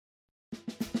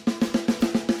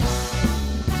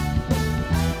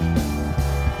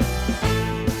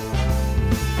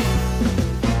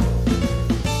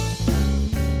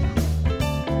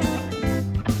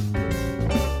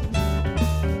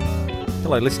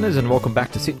Hello listeners and welcome back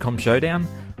to Sitcom Showdown.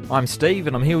 I'm Steve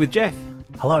and I'm here with Jeff.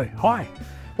 Hello, hi.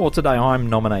 Well, today I'm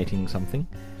nominating something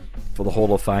for the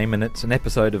Hall of Fame, and it's an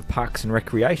episode of Parks and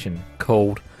Recreation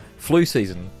called Flu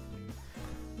Season.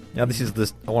 Now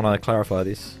I want to clarify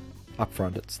this up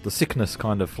front. It's the sickness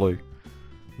kind of flu.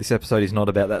 This episode is not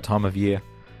about that time of year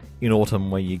in autumn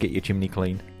where you get your chimney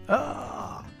cleaned.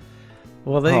 Well,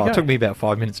 there you go. It took me about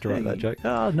 5 minutes to write that joke.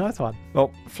 Oh, nice one.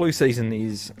 Well, Flu Season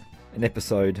is an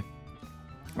episode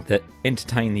that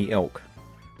Entertain the Elk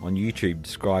on YouTube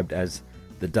described as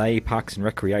the day Parks and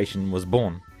Recreation was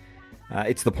born.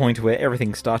 It's the point where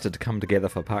everything started to come together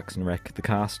for Parks and Rec, the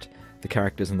cast, the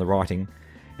characters and the writing,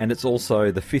 and it's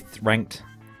also the 5th ranked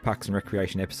Parks and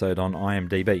Recreation episode on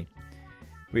IMDb,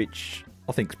 which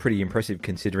I think is pretty impressive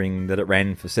considering that it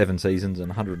ran for 7 seasons and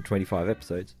 125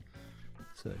 episodes.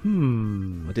 So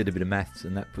I did a bit of maths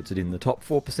and that puts it in the top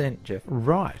 4%, Jeff.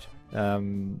 Right. I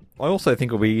also think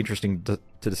it'll be interesting to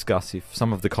discuss if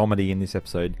some of the comedy in this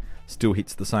episode still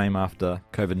hits the same after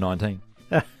COVID-19.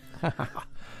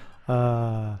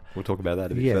 We'll talk about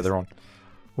that a bit further on.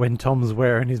 When Tom's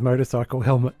wearing his motorcycle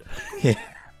helmet. Yeah.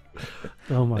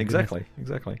 Oh my Exactly.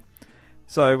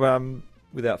 So,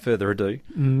 without further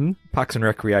ado, Parks and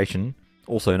Recreation,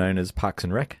 also known as Parks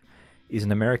and Rec, is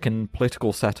an American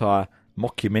political satire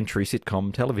mockumentary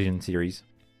sitcom television series,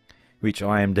 which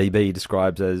IMDb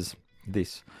describes as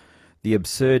this: the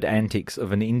absurd antics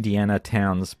of an Indiana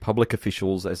town's public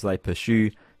officials as they pursue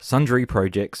sundry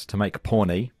projects to make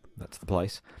Pawnee, that's the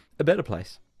place, a better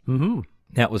place. Mm-hmm.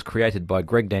 Now, it was created by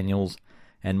Greg Daniels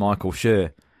and Michael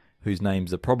Schur, whose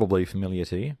names are probably familiar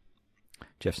to you.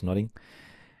 Jeff's nodding.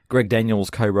 Greg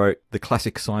Daniels co-wrote the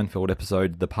classic Seinfeld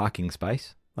episode The Parking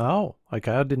Space. Oh,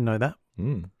 okay, I didn't know that.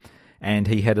 And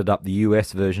he headed up the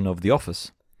US version of The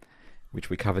Office, which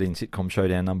we covered in Sitcom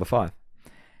Showdown number 5.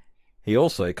 He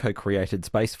also co-created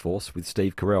Space Force with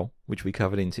Steve Carell, which we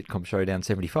covered in Sitcom Showdown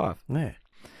 75. Yeah.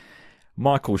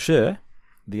 Michael Schur,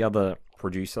 the other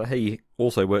producer, he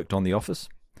also worked on The Office.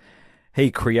 He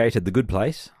created The Good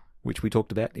Place, which we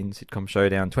talked about in Sitcom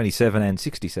Showdown 27 and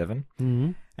 67.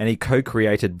 Mm-hmm. And he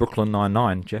co-created Brooklyn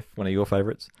Nine-Nine, Jeff, one of your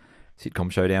favourites,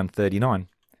 Sitcom Showdown 39.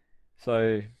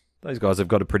 So those guys have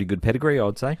got a pretty good pedigree, I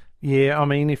would say. Yeah, I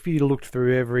mean, if you looked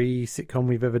through every sitcom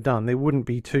we've ever done, there wouldn't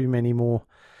be too many more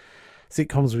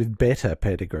sitcoms with better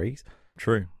pedigrees.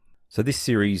 True. So this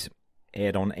series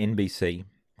aired on NBC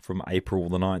from April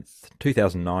the 9th,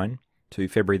 2009 to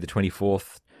February the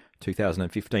 24th,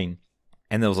 2015.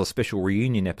 And there was a special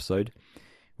reunion episode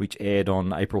which aired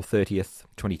on April 30th,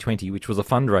 2020, which was a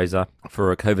fundraiser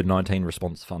for a COVID-19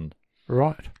 response fund.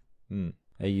 Right.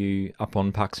 Are you up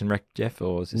on Parks and Rec, Jeff,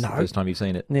 or is this the first time you've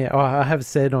seen it? Yeah, I have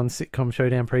said on Sitcom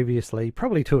Showdown previously,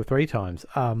 probably 2 or 3 times,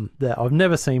 that I've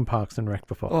never seen Parks and Rec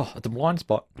before. Oh, it's a blind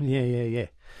spot. Yeah.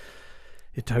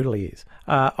 It totally is.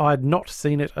 I'd not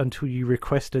seen it until you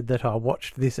requested that I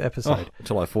watched this episode.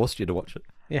 Until I forced you to watch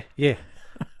it. Yeah.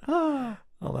 Oh,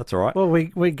 that's all right. Well,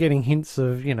 we're getting hints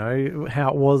of, how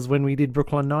it was when we did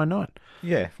Brooklyn Nine-Nine.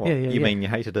 Yeah. You mean you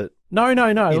hated it? No.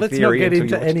 Let's not get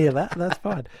into any of that. That's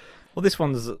fine. Well, this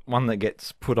one's one that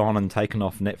gets put on and taken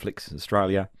off Netflix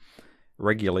Australia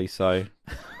regularly, so...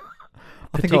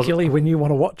 Particularly when you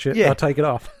want to watch it, I'll take it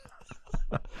off.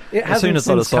 As soon as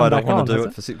I decide I want to do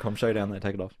it for Sitcom Showdown, they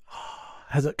take it off.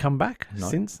 Has it come back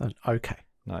since? Okay.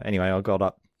 No, anyway, I got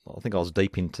up. I think I was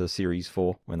deep into Series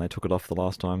 4 when they took it off the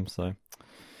last time, so...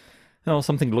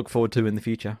 something to look forward to in the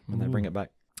future when they bring it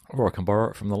back. Or I can borrow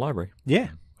it from the library.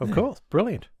 Yeah, of course.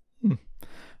 Brilliant. Oh,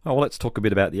 well, let's talk a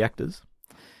bit about the actors.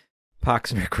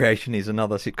 Parks and Recreation is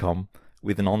another sitcom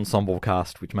with an ensemble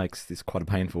cast, which makes this quite a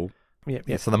painful.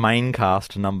 Yeah. So the main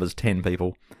cast numbers 10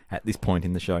 people at this point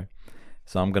in the show.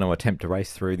 So I'm going to attempt to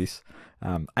race through this.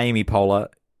 Amy Poehler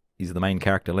is the main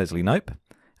character, Leslie Knope,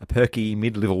 a perky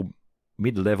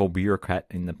mid-level bureaucrat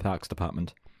in the Parks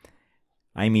Department.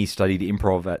 Amy studied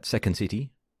improv at Second City.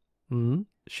 Mm-hmm.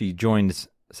 She joined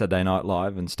Saturday Night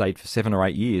Live and stayed for 7 or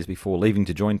 8 years before leaving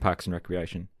to join Parks and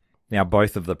Recreation. Now,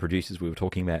 both of the producers we were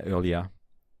talking about earlier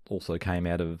also came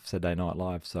out of Saturday Night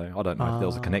Live, so I don't know if there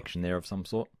was a connection there of some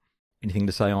sort. Anything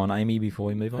to say on Amy before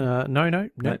we move on? No.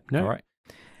 All right.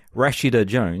 Rashida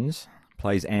Jones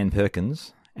plays Anne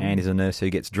Perkins. Anne is a nurse who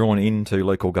gets drawn into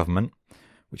local government,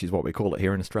 which is what we call it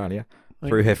here in Australia,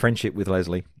 through her friendship with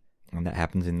Leslie. And that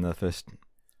happens in the first...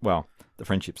 Well, the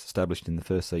friendship's established in the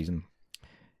first season.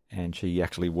 And she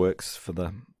actually works for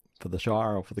the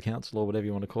Shire or for the council or whatever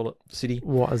you want to call it, the city.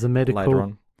 What, as a medical? Later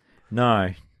on. No.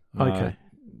 Okay.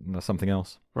 No, something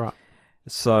else. Right.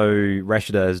 So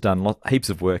Rashida has done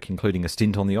heaps of work, including a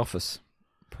stint on The Office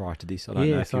prior to this. I don't know if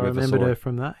you ever saw it. I remembered her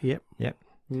from that. Yep.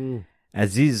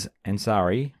 Aziz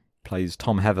Ansari plays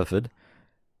Tom Haverford,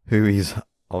 who is,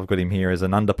 I've got him here as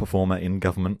an underperformer in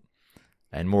government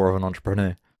and more of an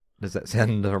entrepreneur. Does that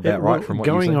sound about right from what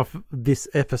you said? Going off this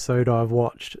episode I've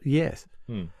watched, yes.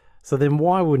 So then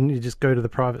why wouldn't you just go to the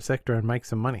private sector and make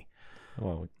some money?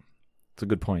 Well, it's a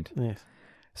good point. Yes.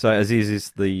 So Aziz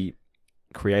is the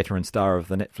creator and star of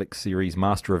the Netflix series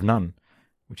Master of None,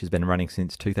 which has been running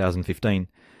since 2015,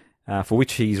 for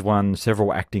which he's won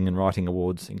several acting and writing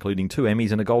awards, including 2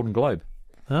 Emmys and a Golden Globe.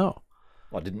 Oh.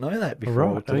 I didn't know that before.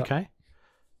 Right, okay.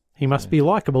 He must be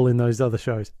likeable in those other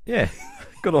shows. Yeah,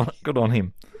 good on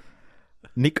him.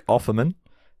 Nick Offerman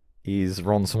is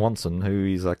Ron Swanson, who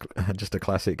is just a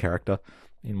classic character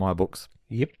in my books.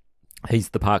 Yep. He's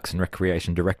the Parks and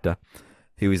Recreation director,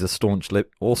 who is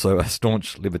also a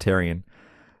staunch libertarian.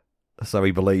 So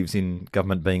he believes in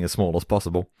government being as small as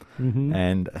possible. Mm-hmm.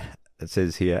 And it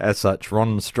says here, as such,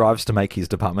 Ron strives to make his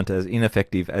department as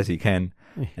ineffective as he can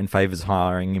and favours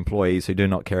hiring employees who do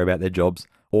not care about their jobs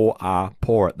or are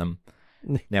poor at them.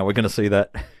 Now, we're going to see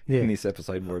that in this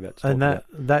episode we're about to talk about.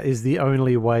 And that is the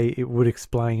only way it would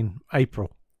explain April.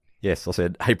 Yes, I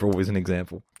said April was an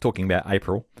example. Talking about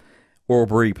April,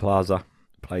 Aubrey Plaza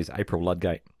plays April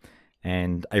Ludgate.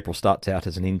 And April starts out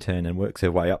as an intern and works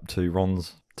her way up to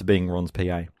being Ron's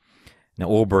PA. Now,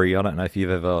 Aubrey, I don't know if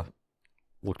you've ever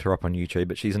looked her up on YouTube,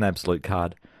 but she's an absolute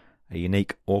card, a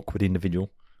unique, awkward individual.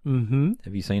 Mm-hmm.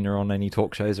 Have you seen her on any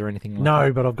talk shows or anything like that?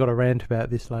 No, but I've got a rant about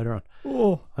this later on.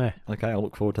 Oh, yeah. Okay, I'll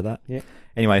look forward to that. Yeah.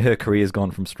 Anyway, her career's gone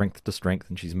from strength to strength,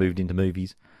 and she's moved into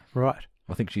movies. Right.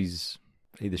 I think she's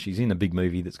in a big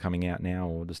movie that's coming out now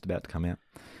or just about to come out.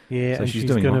 Yeah, so she's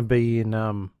going to be in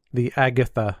the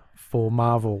Agatha for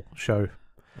Marvel show.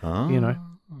 Oh, you know,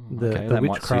 the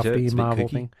witchcrafty Marvel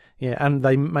thing. Yeah, and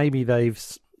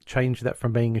they've changed that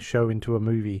from being a show into a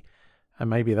movie. And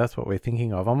maybe that's what we're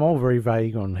thinking of. I'm all very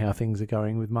vague on how things are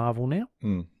going with Marvel now.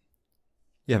 Mm.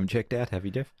 You haven't checked out, have you,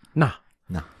 Jeff? No.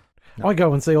 I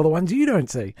go and see all the ones you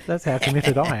don't see. That's how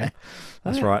committed I am.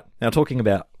 That's right. Now, talking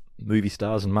about movie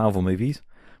stars and Marvel movies,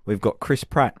 we've got Chris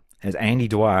Pratt as Andy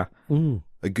Dwyer,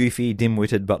 a goofy,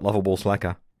 dim-witted but lovable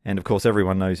slacker. And, of course,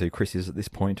 everyone knows who Chris is at this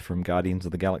point from Guardians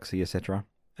of the Galaxy, etc.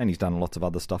 And he's done lots of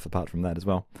other stuff apart from that as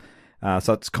well.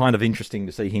 So it's kind of interesting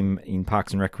to see him in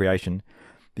Parks and Recreation,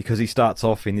 because he starts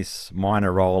off in this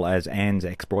minor role as Anne's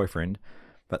ex-boyfriend,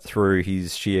 but through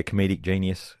his sheer comedic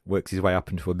genius, works his way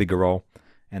up into a bigger role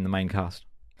and the main cast.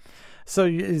 So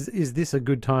is this a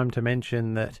good time to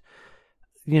mention that,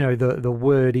 you know, the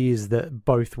word is that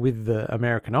both with the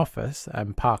American Office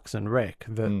and Parks and Rec,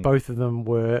 that both of them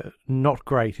were not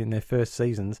great in their first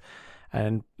seasons,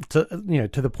 and to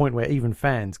the point where even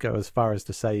fans go as far as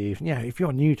to say, if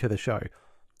you're new to the show,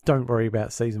 don't worry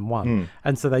about season 1.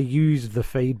 And so they used the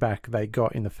feedback they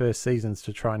got in the first seasons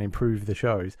to try and improve the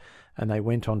shows, and they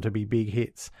went on to be big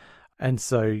hits. And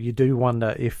so you do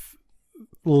wonder if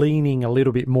leaning a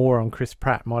little bit more on Chris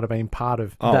Pratt might have been part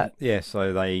of that. Yeah,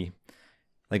 so they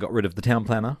got rid of the town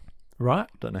planner. Right.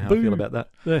 Don't know how I feel about that.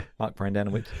 Yeah. Mark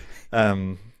Brandanowitz.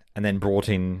 And then brought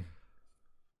in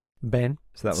Ben.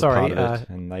 So that was part of it.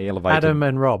 And they elevated Adam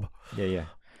and Rob. Yeah.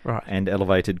 Right. And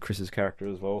elevated Chris's character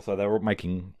as well. So they were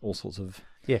making all sorts of...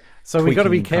 Yeah. So we've got to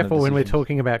be careful when we're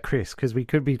talking about Chris, because we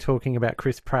could be talking about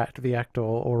Chris Pratt, the actor,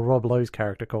 or Rob Lowe's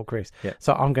character called Chris. Yeah.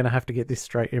 So I'm going to have to get this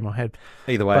straight in my head.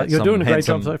 Either way, but you're doing a great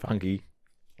job so far. Hunky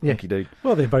dude.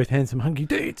 Well, they're both handsome, hunky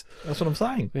dudes. That's what I'm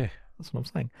saying. Yeah. That's what I'm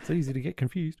saying. It's easy to get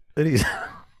confused. It is.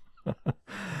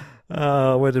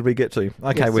 Where did we get to?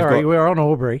 Okay, we're on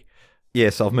Aubrey.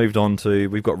 Yes, I've moved on to...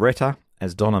 We've got Retta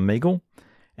as Donna Meagle,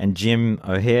 and Jim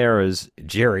O'Hare as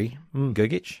Jerry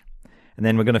Gergich. And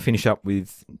then we're going to finish up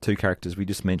with 2 characters we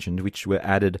just mentioned, which were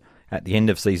added at the end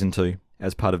of Season 2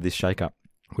 as part of this shake-up.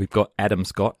 We've got Adam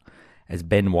Scott as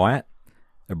Ben Wyatt,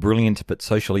 a brilliant but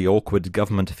socially awkward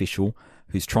government official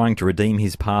who's trying to redeem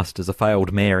his past as a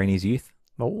failed mayor in his youth.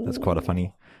 Oh. That's quite a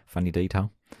funny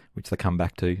detail, which they come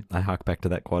back to. They hark back to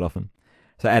that quite often.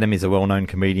 So Adam is a well-known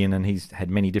comedian, and he's had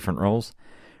many different roles.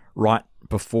 Right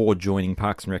before joining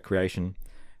Parks and Recreation,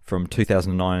 from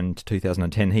 2009 to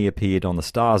 2010, he appeared on the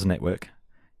Stars Network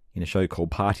in a show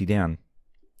called Party Down.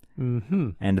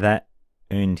 Mm-hmm. And that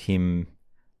earned him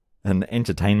an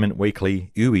Entertainment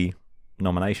Weekly EWI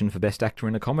nomination for Best Actor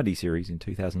in a Comedy Series in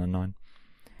 2009.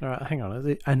 All right, hang on. Is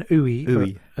it an EWI?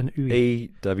 EWI. An EWI.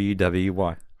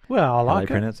 E-W-W-Y. Well, I like it. How they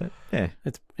pronounce it? Yeah.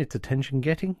 It's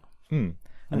attention-getting.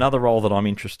 Another role that I'm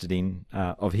interested in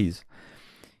of his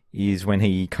is when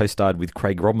he co-starred with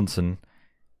Craig Robinson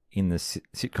in the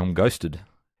sitcom Ghosted.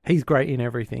 He's great in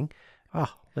everything.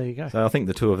 Oh, there you go. So I think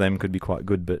the two of them could be quite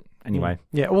good, but anyway.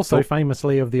 Yeah,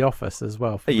 famously of The Office as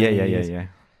well. Yeah.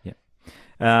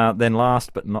 Then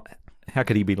last but not how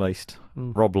could he be least?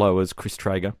 Rob Lowe as Chris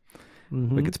Traeger.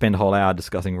 Mm-hmm. We could spend a whole hour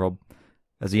discussing Rob.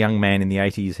 As a young man in the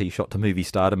 80s, he shot to movie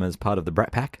stardom as part of the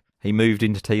Brat Pack. He moved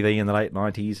into TV in the late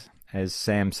 90s as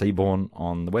Sam Seaborn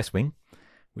on The West Wing,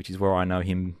 which is where I know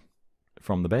him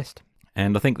from the best.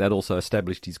 And I think that also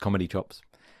established his comedy chops,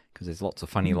 because there's lots of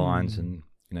funny lines and,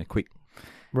 quick,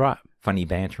 funny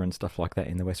banter and stuff like that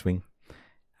in The West Wing.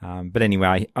 But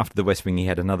anyway, after The West Wing, he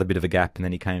had another bit of a gap, and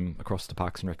then he came across to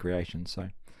Parks and Recreation. So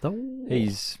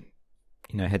he's,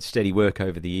 had steady work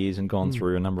over the years and gone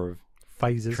through a number of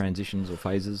transitions or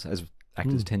phases, as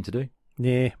actors tend to do.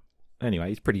 Yeah. Anyway,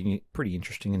 he's pretty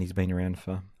interesting, and he's been around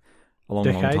for a long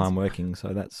time working,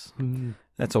 so that's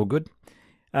all good.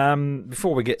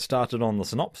 Before we get started on the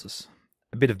synopsis,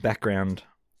 a bit of background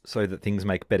so that things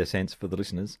make better sense for the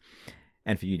listeners,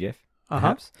 and for you, Jeff,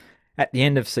 perhaps. At the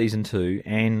end of Season 2,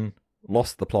 Anne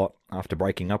lost the plot after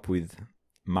breaking up with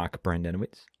Mark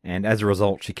Brendanowitz, and as a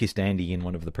result, she kissed Andy in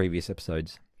one of the previous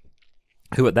episodes,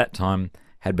 who at that time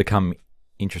had become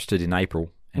interested in April,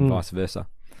 and vice versa.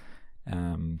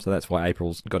 So that's why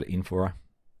April's got it in for her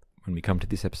when we come to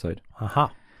this episode.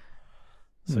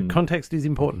 So context is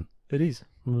important. It is.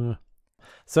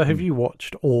 So have you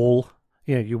watched all...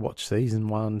 Yeah, you watched Season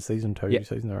 1, Season 2,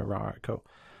 Season 3. Right, cool.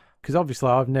 Because obviously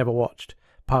I've never watched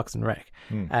Parks and Rec.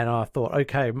 And I thought,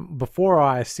 okay, before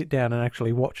I sit down and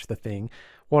actually watch the thing,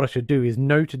 what I should do is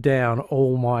note down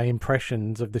all my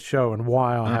impressions of the show and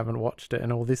why I haven't watched it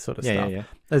and all this sort of stuff.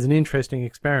 As an interesting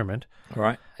experiment. All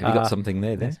right. Have you got something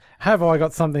there then? Have I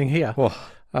got something here?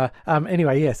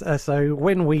 Anyway, yes. So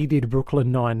when we did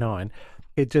Brooklyn Nine-Nine,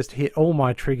 it just hit all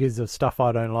my triggers of stuff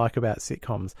I don't like about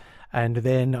sitcoms. And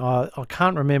then I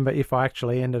can't remember if I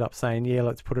actually ended up saying, yeah,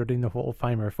 let's put it in the Hall of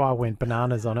Fame, or if I went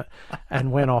bananas on it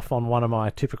and went off on one of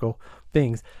my typical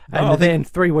things. And then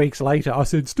 3 weeks later, I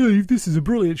said, Steve, this is a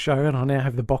brilliant show. And I now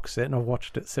have the box set and I've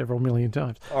watched it several million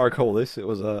times. I recall this. It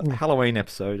was a Halloween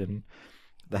episode, and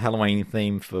the Halloween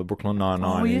theme for Brooklyn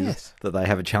Nine-Nine is that they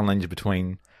have a challenge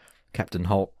between Captain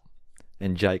Holt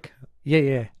and Jake.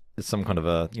 Yeah. It's some kind of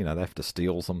a, they have to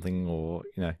steal something or,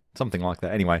 something like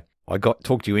that. Anyway, I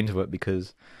talked you into it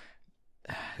because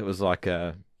it was like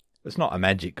it's not a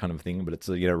magic kind of thing, but it's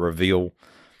a, reveal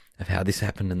of how this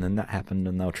happened and then that happened,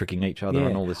 and they were tricking each other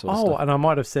and all this sort of stuff. And I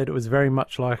might have said it was very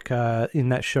much like in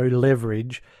that show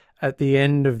Leverage. At the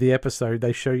end of the episode,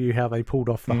 they show you how they pulled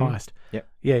off the heist. Yep.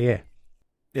 Yeah.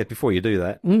 Yeah, before you do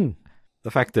that,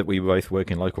 the fact that we both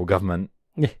work in local government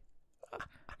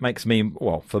makes me,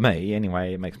 well, for me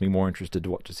anyway, it makes me more interested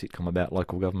to watch a sitcom about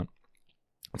local government.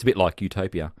 It's a bit like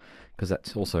Utopia, because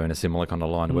that's also in a similar kind of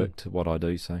line of work to what I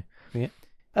do. So,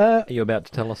 are you about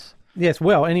to tell us? Yes.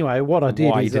 Well, anyway, what I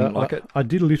did why is you didn't like it? I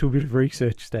did a little bit of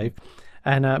research, Steve,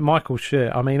 and Michael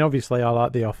Schur. I mean, obviously, I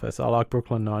like The Office. I like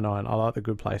Brooklyn Nine-Nine. I like The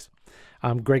Good Place.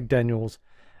 Greg Daniels,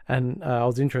 and I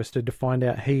was interested to find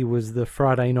out he was the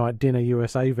Friday Night Dinner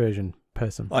USA version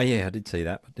person. Oh yeah, I did see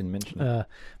that, but didn't mention it.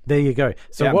 There you go.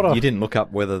 So you didn't look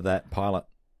up whether that pilot,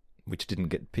 which didn't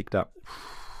get picked up,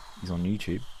 is on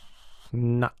YouTube?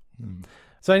 No.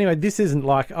 So anyway, this isn't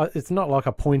like it's not like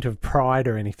a point of pride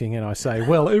or anything, and I say,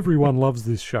 well, everyone loves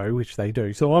this show, which they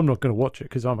do, so I'm not going to watch it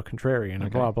because I'm a contrarian and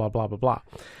blah blah blah blah blah.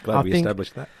 Glad we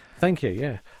established that. Thank you.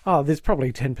 Yeah. Oh, there's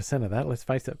probably 10% of that. Let's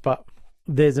face it, but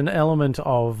there's an element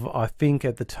of, I think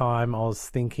at the time I was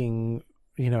thinking,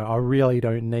 I really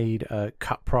don't need a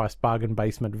cut price bargain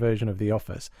basement version of The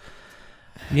Office.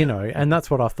 And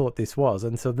that's what I thought this was.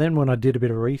 And so then when I did a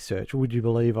bit of research, would you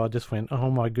believe I just went,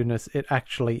 oh my goodness, it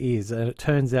actually is. And it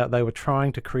turns out they were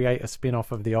trying to create a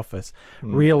spin-off of The Office,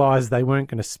 realised they weren't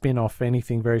going to spin off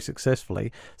anything very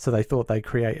successfully, so they thought they'd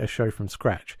create a show from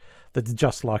scratch that's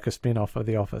just like a spin-off of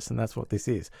The Office, and that's what this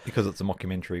is. Because it's a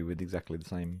mockumentary with exactly the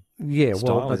same style.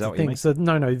 Well, that's the thing. So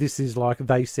no, this is like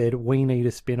they said, we need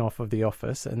a spin-off of The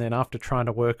Office, and then after trying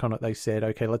to work on it, they said,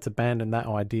 okay, let's abandon that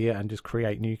idea and just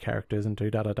create new characters and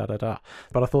do da-da-da-da-da.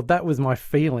 But I thought that was my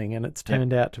feeling, and it's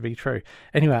turned out to be true.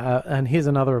 Anyway, and here's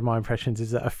another of my impressions,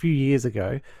 is that a few years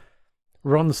ago,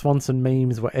 Ron Swanson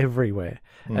memes were everywhere.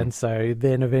 And so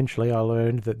then eventually I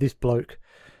learned that this bloke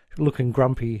looking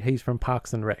grumpy, he's from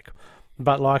Parks and Rec.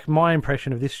 But like my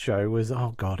impression of this show was,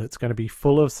 oh God, it's going to be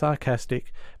full of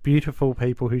sarcastic, beautiful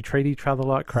people who treat each other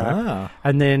like crap.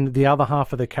 And then the other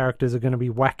half of the characters are going to be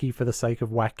wacky for the sake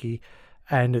of wacky.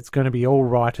 And it's going to be all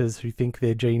writers who think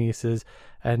they're geniuses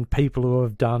and people who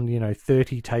have done,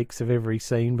 30 takes of every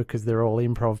scene because they're all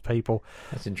improv people.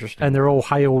 That's interesting. And they're all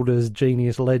hailed as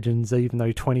genius legends, even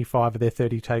though 25 of their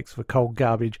 30 takes were cold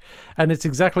garbage. And it's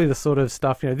exactly the sort of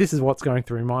stuff, this is what's going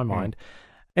through my mind.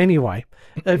 Anyway,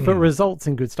 if it results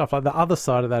in good stuff, like the other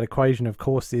side of that equation, of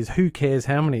course, is who cares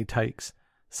how many takes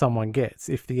someone gets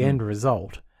if the end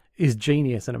result is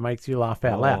genius and it makes you laugh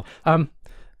out loud.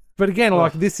 But again,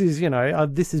 like this is,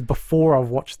 this is before I've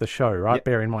watched the show, right? Yep.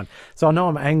 Bear in mind. So I know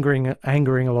I'm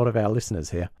angering a lot of our listeners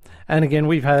here. And again,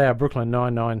 we've had our Brooklyn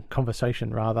Nine-Nine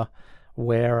conversation, rather,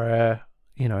 where,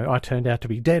 I turned out to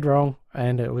be dead wrong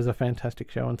and it was a fantastic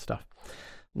show and stuff.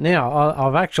 Now,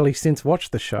 I've actually since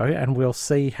watched the show and we'll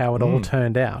see how it all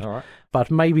turned out. All right. But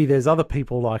maybe there's other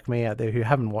people like me out there who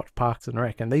haven't watched Parks and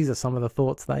Rec, and these are some of the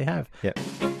thoughts they have. Yep.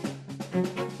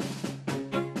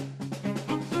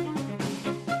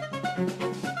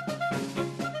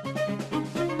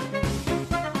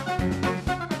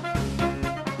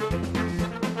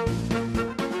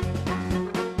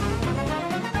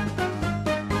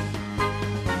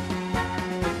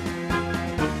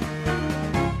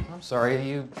 Sorry, are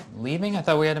you leaving? I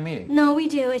thought we had a meeting. No, we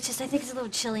do. It's just I think it's a little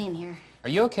chilly in here. Are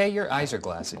you okay? Your eyes are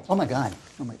glassy. Oh my God.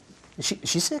 Oh my. Is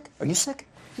she sick? Are you sick?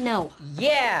 No.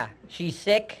 Yeah, she's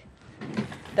sick.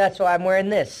 That's why I'm wearing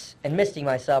this and misting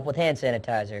myself with hand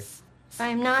sanitizer.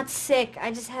 I'm not sick.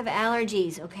 I just have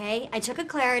allergies, okay? I took a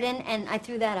Claritin and I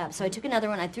threw that up. So I took another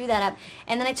one, I threw that up,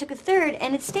 and then I took a third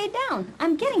and it stayed down.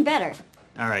 I'm getting better.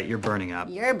 All right, you're burning up.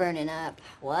 You're burning up.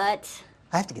 What?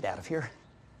 I have to get out of here.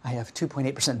 I have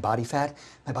 2.8% body fat.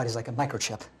 My body's like a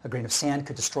microchip. A grain of sand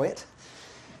could destroy it.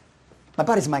 My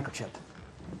body's a microchip.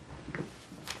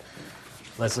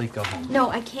 Leslie, go home. No,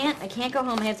 I can't. I can't go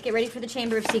home. I have to get ready for the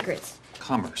Chamber of Secrets.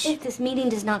 Commerce. If this meeting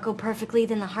does not go perfectly,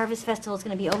 then the Harvest Festival is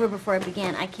going to be over before it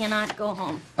began. I cannot go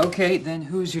home. Okay, then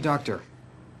who's your doctor?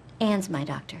 Anne's my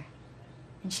doctor.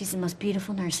 And she's the most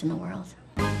beautiful nurse in the world.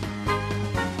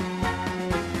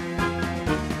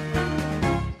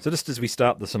 So just as we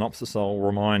start the synopsis, I'll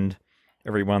remind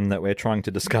everyone that we're trying to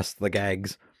discuss the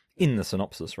gags in the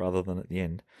synopsis rather than at the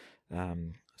end.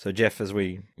 So Jeff, as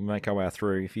we make our way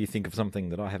through, if you think of something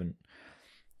that I haven't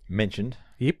mentioned,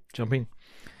 jump in.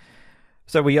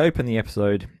 So we open the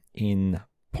episode in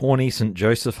Pawnee St.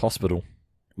 Joseph Hospital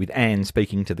with Anne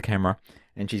speaking to the camera,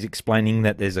 and she's explaining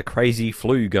that there's a crazy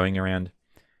flu going around.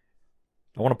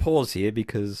 I want to pause here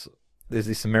because there's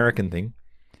this American thing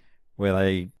where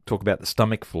they talk about the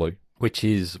stomach flu, which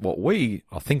is what we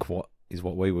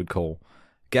would call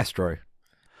gastro.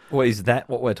 Or is that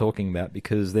what we're talking about?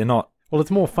 Because they're not... Well, it's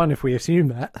more fun if we assume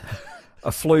that.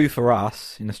 A flu for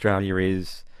us in Australia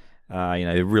is,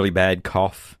 really bad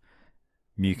cough,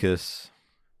 mucus...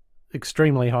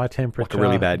 Extremely high temperature, like a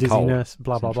really bad dizziness, cold,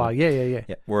 blah, blah, blah. Yeah.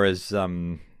 Whereas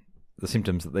the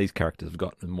symptoms that these characters have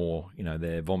got are more,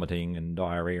 they're vomiting and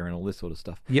diarrhea and all this sort of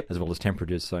stuff, as well as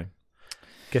temperatures, so...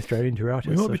 Gastroenteritis.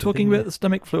 We might be talking about the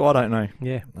stomach flu. I don't know.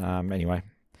 Yeah. Anyway.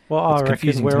 Well, I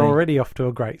reckon we're already off to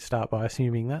a great start by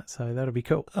assuming that, so that'll be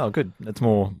cool. Oh, good. It's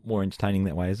more entertaining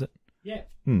that way, is it? Yeah.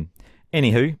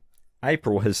 Anywho,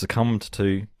 April has succumbed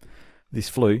to this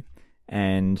flu,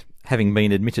 and having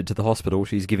been admitted to the hospital,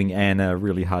 she's giving Anne a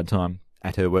really hard time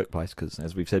at her workplace because,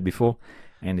 as we've said before,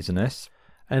 Anne is a nurse.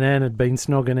 And Anne had been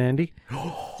snogging Andy.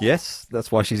 Yes,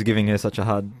 that's why she's giving Anne such a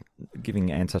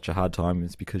hard time,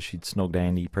 is because she'd snogged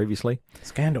Andy previously.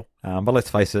 Scandal. But let's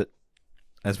face it,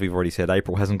 as we've already said,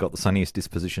 April hasn't got the sunniest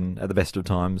disposition at the best of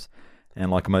times, and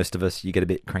like most of us, you get a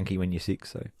bit cranky when you're sick,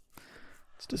 so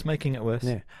it's just making it worse.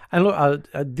 Yeah, and look,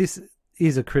 this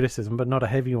is a criticism, but not a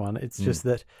heavy one. It's just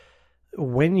that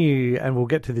when you, and we'll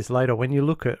get to this later, when you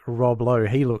look at Rob Lowe,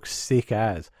 he looks sick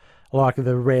as. Like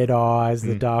the red eyes,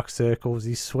 the dark circles,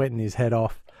 he's sweating his head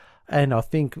off. And I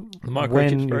think the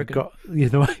microchip's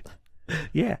broken.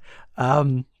 Yeah.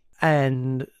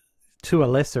 And to a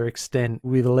lesser extent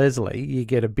with Leslie, you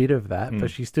get a bit of that,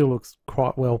 but she still looks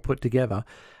quite well put together.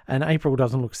 And April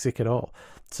doesn't look sick at all.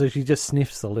 So she just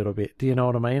sniffs a little bit. Do you know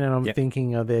what I mean? And I'm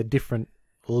thinking, are there different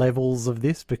levels of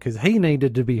this? Because he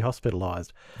needed to be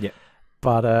hospitalised. Yeah.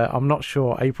 But I'm not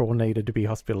sure April needed to be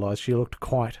hospitalised. She looked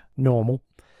quite normal.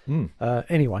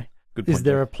 Anyway, is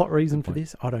there a plot reason for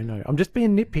this? I don't know. I'm just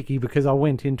being nitpicky because I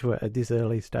went into it at this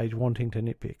early stage wanting to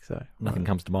nitpick. So nothing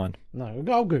comes to mind. No,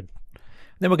 oh good.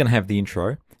 Then we're going to have the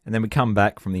intro, and then we come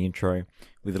back from the intro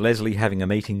with Leslie having a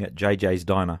meeting at JJ's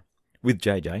diner with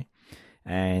JJ,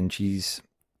 and she's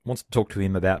wants to talk to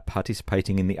him about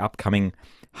participating in the upcoming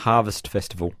Harvest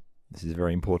Festival. This is a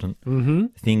very important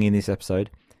thing in this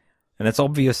episode, and it's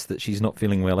obvious that she's not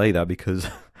feeling well either because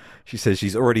she says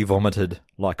she's already vomited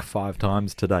like 5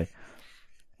 times today,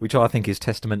 which I think is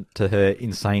testament to her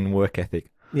insane work ethic.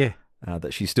 Yeah.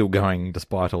 That she's still going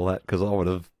despite all that, because I would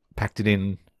have packed it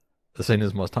in as soon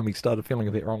as my stomach started feeling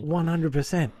a bit wrong.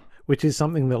 100%, which is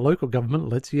something that local government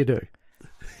lets you do.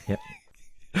 Yep.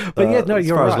 But yeah, no,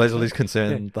 you're right. As far as Leslie's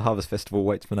concerned, the Harvest Festival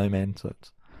waits for no man. So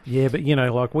Yeah, but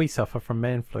like we suffer from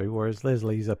man flu, whereas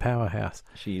Leslie's a powerhouse.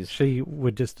 She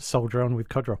would just soldier on with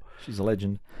Codral. She's a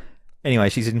legend. Anyway,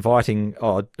 she's inviting...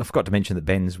 Oh, I forgot to mention that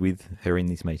Ben's with her in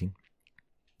this meeting.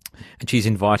 And she's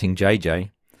inviting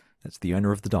JJ, that's the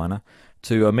owner of the diner,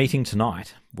 to a meeting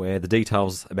tonight where the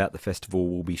details about the festival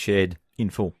will be shared in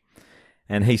full.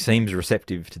 And he seems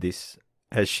receptive to this,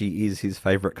 as she is his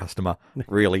favourite customer,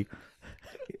 really.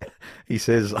 He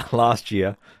says last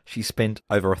year she spent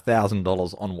over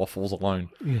 $1,000 on waffles alone.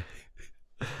 Yeah.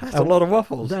 That's a lot of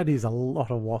waffles. That is a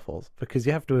lot of waffles, because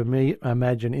you have to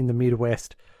imagine in the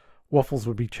Midwest, waffles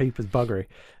would be cheap as buggery.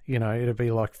 It'd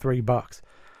be like $3.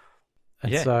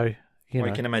 And so,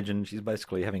 you can imagine she's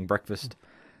basically having breakfast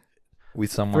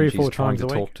with someone she's trying to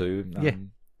talk to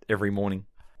every morning.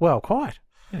 Well, quite.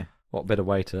 Yeah. What better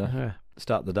way to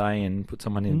start the day and put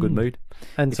someone in a good mood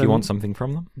and if you want something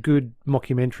from them? Good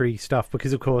mockumentary stuff,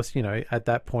 because, of course, at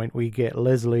that point we get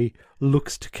Leslie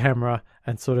looks to camera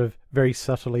and sort of very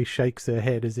subtly shakes her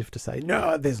head as if to say,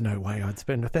 no, there's no way I'd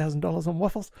spend $1,000 on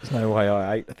waffles. There's no way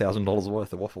I ate $1,000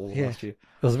 worth of waffles last year.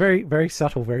 It was very, very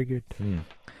subtle, very good.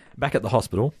 Back at the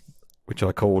hospital, which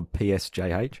I called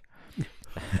PSJH.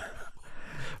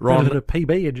 Ron, a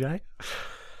PB and J.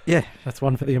 Yeah. That's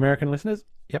one for the American listeners.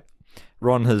 Yep.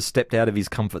 Ron has stepped out of his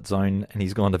comfort zone and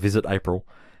he's gone to visit April.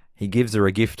 He gives her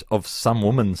a gift of some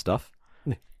woman stuff,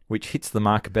 which hits the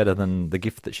mark better than the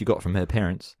gift that she got from her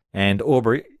parents. And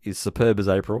Aubrey is superb as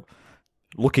April.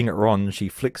 Looking at Ron, she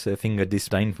flicks her finger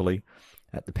disdainfully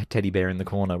at the teddy bear in the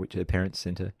corner, which her parents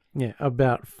sent her. Yeah,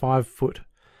 about 5 foot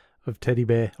of teddy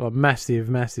bear, like massive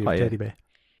teddy bear.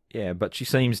 Yeah, but she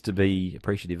seems to be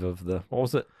appreciative of the, what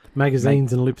was it?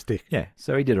 Magazines and lipstick. Yeah,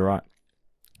 so he did all right.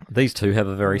 These two have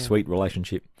a very sweet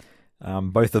relationship.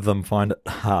 Both of them find it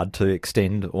hard to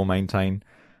extend or maintain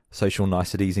social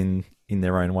niceties in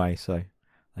their own way, so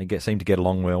they seem to get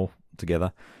along well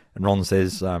together. And Ron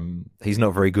says he's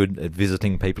not very good at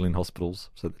visiting people in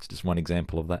hospitals, so that's just one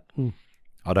example of that.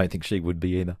 I don't think she would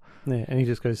be either. Yeah, and he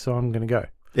just goes, so I'm going to go.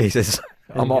 He says,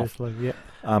 I'm off. Yeah.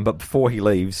 But before he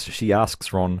leaves, she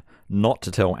asks Ron not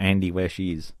to tell Andy where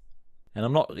she is. And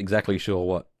I'm not exactly sure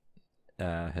what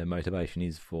her motivation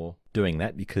is for doing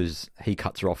that, because he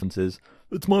cuts her off and says,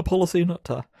 it's my policy not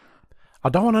to... I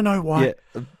don't want to know why.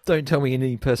 Yeah, don't tell me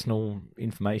any personal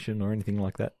information or anything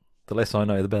like that. The less I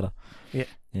know, the better. Yeah.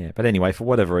 Yeah, but anyway, for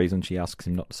whatever reason, she asks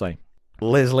him not to say.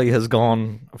 Leslie has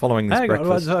gone following this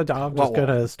breakfast. I'm just going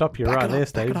to stop you right there,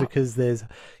 Steve, because there's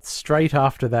straight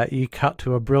after that you cut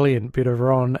to a brilliant bit of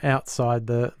Ron outside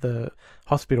the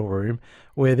hospital room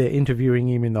where they're interviewing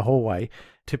him in the hallway.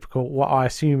 Typical, what I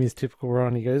assume is typical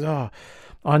Ron. He goes,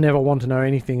 I never want to know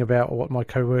anything about what my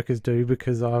co-workers do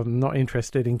because I'm not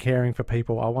interested in caring for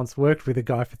people. I once worked with a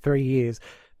guy for 3 years,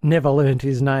 never learned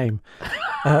his name.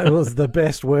 It was the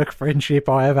best work friendship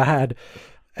I ever had.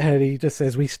 And he just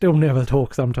says, we still never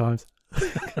talk sometimes.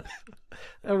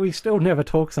 We still never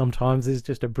talk sometimes is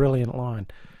just a brilliant line.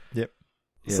 Yep.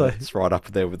 Yeah, so it's right up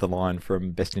there with the line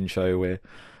from Best in Show where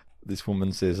this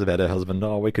woman says about her husband,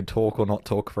 we could talk or not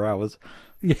talk for hours.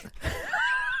 Yeah.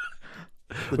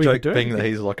 The joke being that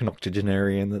he's like an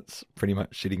octogenarian that's pretty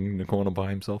much sitting in the corner by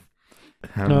himself.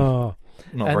 Not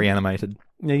very animated.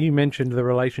 Now, you mentioned the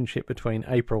relationship between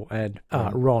April and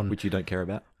Ron. Which you don't care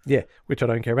about. Yeah, which I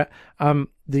don't care about.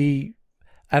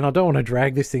 And I don't want to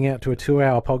drag this thing out to a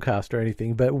 2-hour podcast or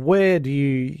anything, but where do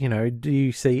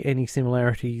you see any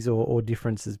similarities or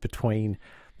differences between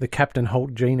the Captain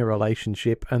Holt-Gina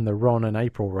relationship and the Ron and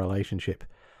April relationship?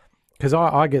 Because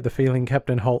I get the feeling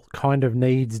Captain Holt kind of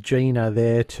needs Gina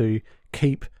there to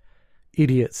keep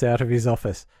idiots out of his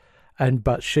office,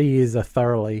 but she is a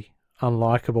thoroughly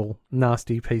unlikable,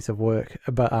 nasty piece of work.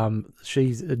 But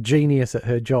she's a genius at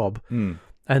her job, and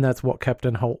that's what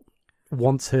Captain Holt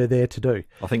wants her there to do.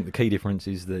 I think the key difference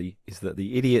is that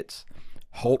the idiots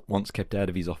Holt wants kept out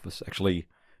of his office actually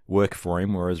work for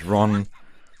him, whereas Ron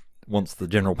wants the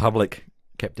general public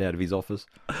kept out of his office.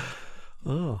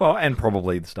 Oh. Well, and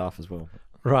probably the staff as well.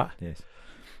 Right. Yes.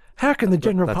 How can the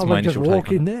general public just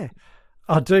walk in there?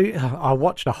 I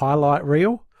watched a highlight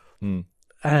reel,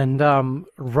 and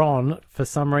Ron, for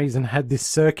some reason, had this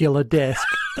circular desk.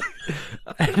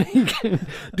 And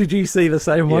did you see the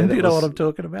same one? Do you know what I'm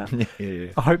talking about? Yeah.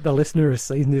 I hope the listener has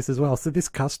seen this as well. So this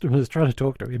customer is trying to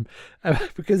talk to him.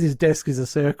 Because his desk is a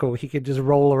circle, he can just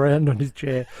roll around on his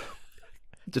chair.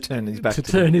 To turn his back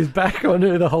his back on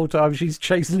her the whole time. She's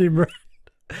chasing him around.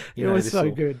 It was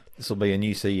so good. This will be a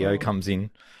new CEO comes in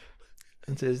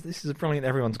and says, this is brilliant.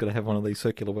 Everyone's got to have one of these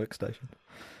circular workstations.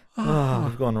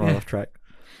 We've gone right off track.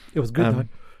 It was good, though.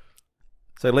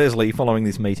 So Leslie, following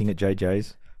this meeting at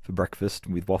JJ's for breakfast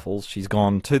with waffles, she's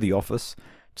gone to the office,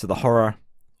 to the horror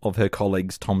of her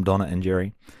colleagues, Tom, Donna and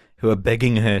Jerry, who are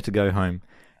begging her to go home.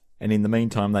 And in the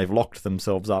meantime, they've locked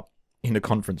themselves up in a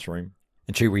conference room.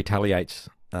 And she retaliates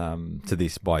to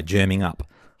this by germing up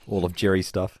all of Jerry's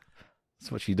stuff.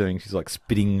 That's what she's doing. She's like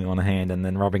spitting on a hand and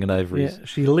then rubbing it over his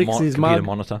she licks his computer mug.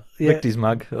 monitor. Yeah. Licked his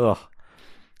mug. Ugh.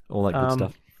 All that good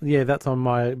stuff. Yeah, that's on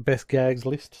my best gags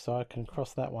list, so I can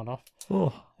cross that one off.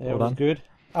 Oh, Yeah, well it was done. good.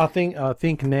 I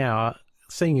think now,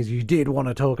 seeing as you did want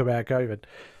to talk about COVID,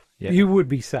 Yeah. you would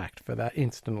be sacked for that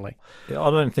instantly. Yeah, I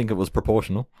don't think it was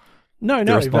proportional. No,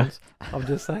 The response. but I'm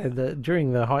just saying that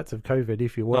during the heights of COVID,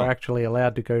 if you were Oh. actually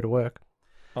allowed to go to work,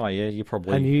 Oh yeah, you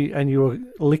probably. and you were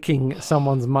licking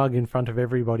someone's mug in front of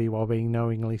everybody while being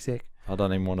knowingly sick. I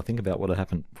don't even want to think about what would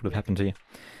have happened to you.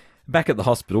 Back at the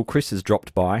hospital, Chris has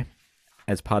dropped by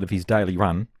as part of his daily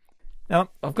run. Now,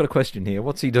 I've got a question here.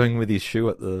 What's he doing with his shoe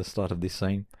at the start of this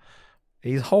scene?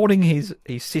 He's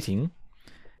sitting.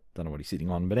 Don't know what he's sitting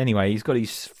on, but anyway, he's got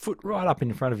his foot right up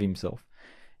in front of himself.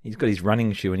 He's got his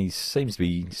running shoe and he seems to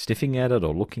be sniffing at it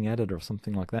or looking at it or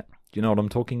something like that. Do you know what I'm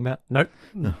talking about? Nope.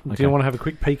 No, Do okay. you want to have a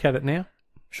quick peek at it now?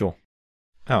 Sure.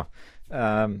 Oh.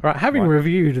 Right, having right.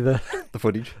 reviewed the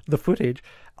footage. the footage,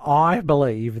 I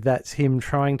believe that's him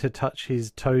trying to touch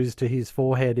his toes to his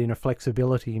forehead in a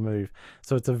flexibility move.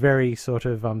 So it's a very sort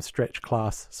of stretch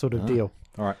class sort of deal.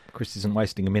 All right. Chris isn't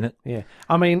wasting a minute. Yeah.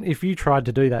 I mean, if you tried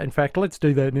to do that, in fact, let's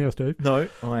do that now, Steve. No,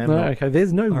 I am No, not. okay.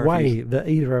 There's no I way refuse. that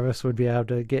either of us would be able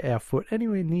to get our foot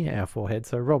anywhere near our forehead.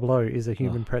 So Rob Lowe is a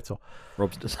human pretzel.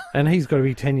 Rob's just And he's got to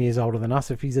be 10 years older than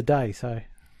us if he's a day. So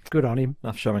good on him.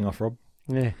 enough showing off, Rob.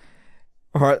 Yeah.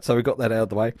 All right, so we got that out of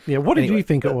the way. Yeah. What did Anyway. you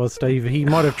think it was, Steve? He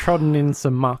might have trodden in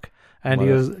some muck and he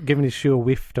Might was giving his shoe a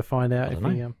whiff to find out I if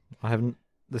don't he... know. I haven't.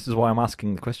 This is why I'm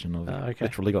asking the question. I've okay.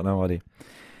 literally got no idea.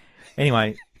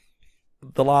 Anyway,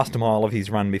 the last mile of his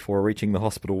run before reaching the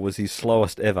hospital was his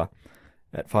slowest ever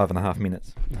at 5.5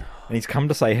 minutes. And he's come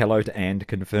to say hello to Anne to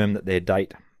confirm that their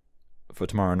date for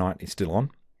tomorrow night is still on.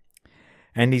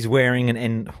 And he's wearing I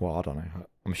don't know,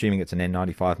 I'm assuming it's an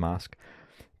N95 mask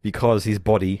because his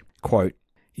body, quote,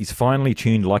 is finely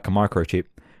tuned like a microchip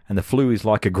and the flu is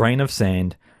like a grain of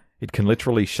sand. It can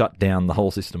literally shut down the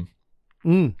whole system.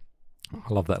 Mm.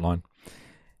 I love that line.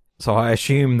 So I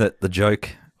assume that the joke,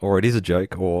 or it is a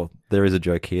joke, or there is a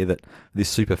joke here, that this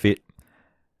super fit,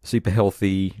 super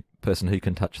healthy person who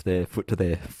can touch their foot to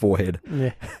their forehead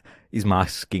Yeah. is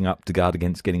masking up to guard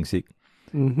against getting sick.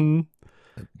 Mm-hmm.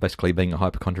 Basically being a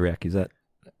hypochondriac,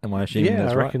 am I assuming Yeah,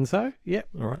 that's I right? reckon so. Yep.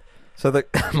 All right. So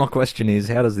my question is,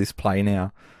 how does this play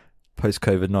now,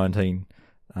 post-COVID-19,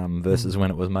 versus when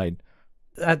it was made?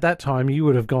 At that time, you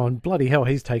would have gone, bloody hell,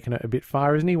 he's taken it a bit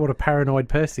far, isn't he? What a paranoid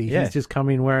Percy. Yeah. He's just come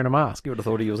in wearing a mask. You would have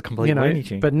thought he was a complete Looney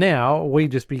Tune. But now we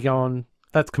just be going,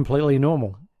 that's completely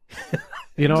normal.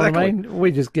 You know what I Exactly. mean?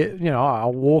 We just get,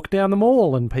 I'll walk down the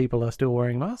mall and people are still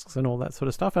wearing masks and all that sort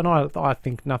of stuff. And I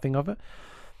think nothing of it.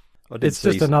 It's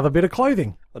just another bit of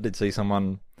clothing. I did see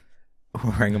someone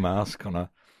wearing a mask on a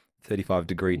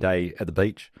 35-degree day at the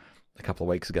beach a couple of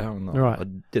weeks ago, and Right. I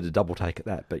did a double take at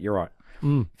that. But you're right.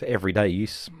 Mm. For everyday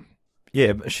use.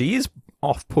 Yeah, but she is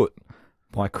off-put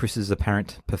by Chris's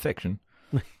apparent perfection.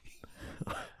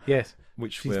 Yes.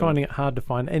 Which She's finding it hard to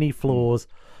find any flaws.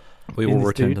 we in will this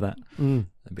return dude. to that Mm.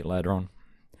 a bit later on.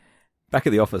 Back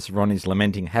at the office, Ron is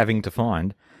lamenting having to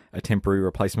find a temporary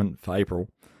replacement for April.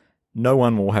 No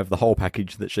one will have the whole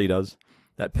package that she does.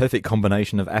 That perfect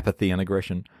combination of apathy and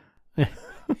aggression.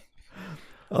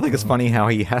 I think it's funny how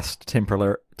he has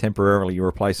to temporarily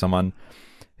replace someone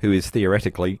who is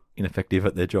theoretically ineffective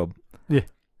at their job. Yeah.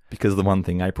 Because the one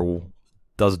thing April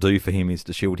does do for him is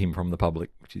to shield him from the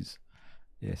public, which is,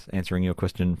 yes, answering your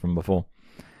question from before.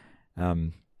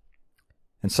 And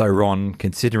so Ron,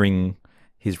 considering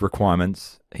his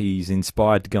requirements, he's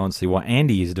inspired to go and see what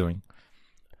Andy is doing.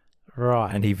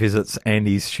 Right. And he visits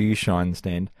Andy's shoe shine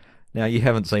stand. Now, you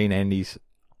hadn't seen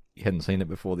it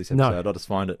before this No. episode. I just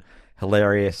find it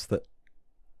hilarious that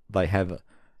they have a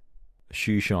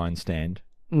shoe shine stand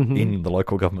Mhm. in the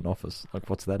local government office. Like,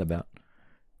 what's that about?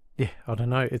 Yeah, I don't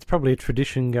know. It's probably a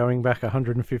tradition going back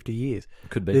 150 years.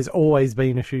 Could be. There's always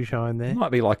been a shoe shine there. It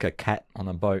might be like a cat on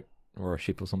a boat or a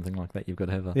ship or something like that. You've got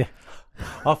to have a... Yeah.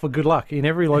 Oh, for good luck. In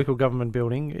every local government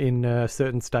building in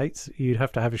certain states, you'd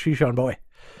have to have a shoe shine boy.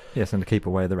 Yes, and to keep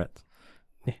away the rats.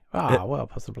 Yeah. Ah, well,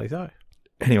 possibly so.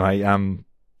 Anyway,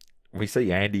 we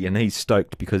see Andy and he's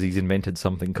stoked because he's invented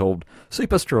something called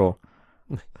Super Straw.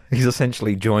 He's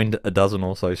essentially joined a dozen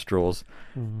or so straws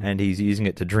and he's using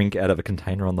it to drink out of a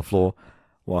container on the floor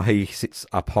while he sits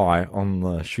up high on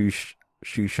the shoe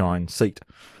shine seat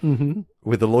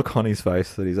with a look on his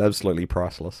face that is absolutely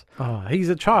priceless. Oh, he's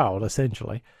a child,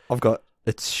 essentially. I've got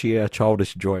it's sheer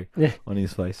childish joy Yeah. on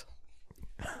his face.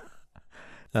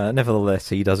 Nevertheless,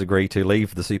 he does agree to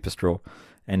leave the super straw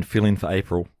and fill in for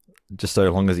April, just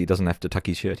so long as he doesn't have to tuck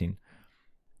his shirt in.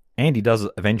 Andy does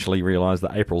eventually realise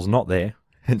that April's not there.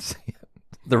 It's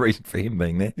the reason for him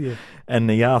being there. Yeah. And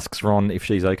he asks Ron if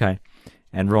she's okay.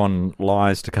 And Ron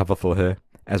lies to cover for her,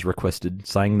 as requested,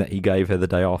 saying that he gave her the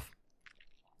day off.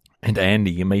 And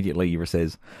Andy immediately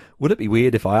says, would it be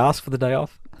weird if I asked for the day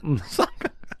off? And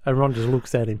Ron just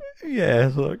looks at him.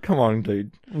 Yeah, so come on,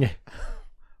 dude. Yeah.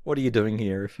 What are you doing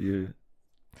here if you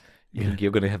think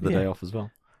you're going to have the day off as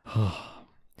well?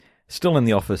 Still in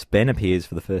the office, Ben appears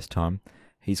for the first time.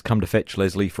 He's come to fetch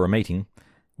Leslie for a meeting,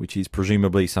 which is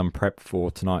presumably some prep for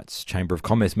tonight's Chamber of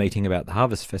Commerce meeting about the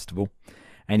Harvest Festival,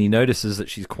 and he notices that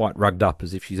she's quite rugged up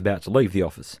as if she's about to leave the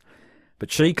office.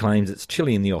 But she claims it's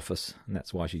chilly in the office, and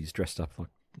that's why she's dressed up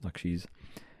like she's...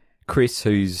 Chris,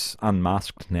 who's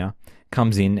unmasked now,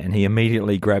 comes in and he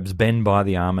immediately grabs Ben by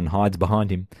the arm and hides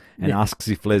behind him and asks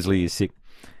if Leslie is sick.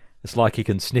 It's like he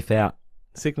can sniff out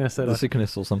sickness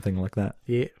or something like that.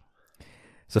 Yeah.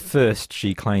 So first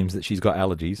she claims that she's got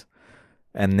allergies,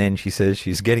 and then she says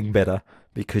she's getting better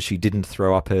because she didn't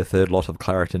throw up her third lot of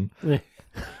Claritin. Yeah.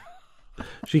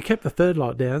 She kept the third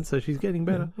lot down, so she's getting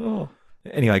better. Oh.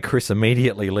 Anyway, Chris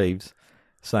immediately leaves,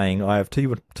 saying, I have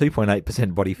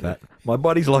 2.8% body fat. My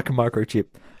body's like a microchip.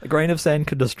 A grain of sand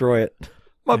could destroy it.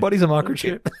 My body's a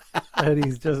microchip. And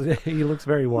he looks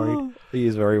very worried. He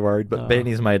is very worried, but Ben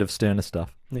is made of sterner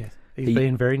stuff. Yes, he's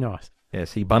being very nice.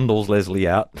 Yes, he bundles Leslie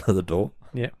out to the door.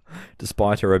 Yeah.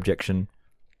 Despite her objection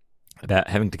about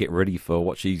having to get ready for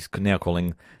what she's now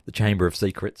calling the Chamber of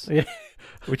Secrets. Yeah.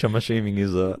 Which I'm assuming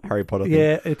is a Harry Potter thing.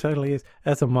 Yeah, it totally is.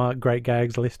 That's on my great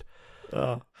gags list.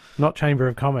 Not Chamber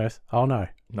of Commerce. Oh, no.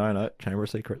 No, Chamber of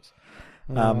Secrets.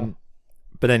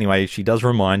 But anyway, she does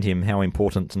remind him how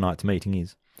important tonight's meeting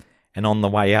is. And on the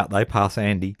way out, they pass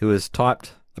Andy, who has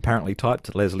apparently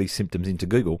typed Leslie's symptoms into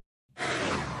Google.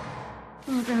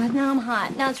 Oh, God, now I'm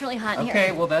hot. Now it's really hot in here.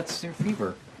 Okay, well, that's your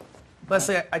fever.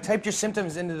 Leslie, I typed your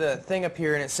symptoms into the thing up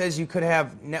here, and it says you could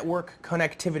have network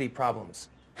connectivity problems.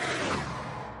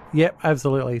 Yep,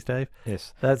 absolutely, Steve.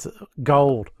 Yes. That's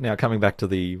gold. Now, coming back to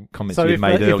the comments So you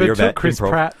made earlier if it took about Chris improv.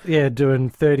 Pratt, doing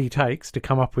 30 takes to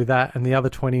come up with that, and the other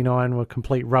 29 were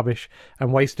complete rubbish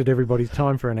and wasted everybody's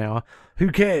time for an hour,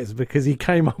 who cares? Because he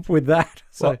came up with that.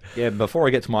 So Well, yeah, before I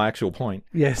get to my actual point,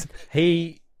 yes,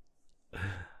 he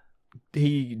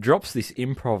drops this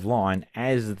improv line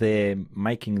as they're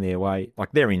making their way,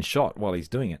 like they're in shot while he's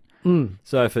doing it.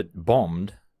 So if it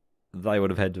bombed, they would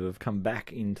have had to have come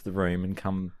back into the room and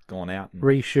gone out and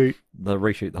reshoot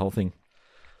the whole thing.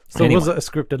 So Anyway, was it a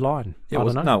scripted line? I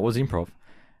don't know. No, it was improv.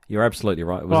 You're absolutely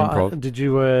right. It was improv. Did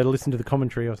you listen to the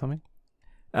commentary or something?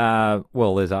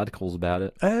 Well, there's articles about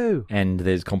it. Oh. And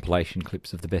there's compilation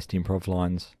clips of the best improv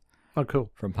lines Oh,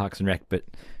 cool. from Parks and Rec. But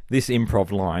this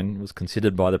improv line was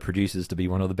considered by the producers to be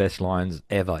one of the best lines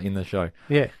ever in the show.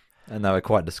 Yeah. And they were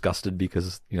quite disgusted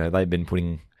because, they'd been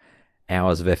putting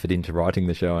hours of effort into writing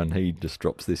the show, and he just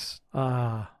drops this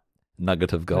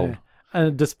nugget of gold. Yeah.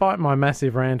 And despite my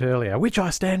massive rant earlier, which I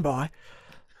stand by,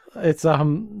 it's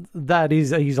that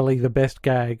is easily the best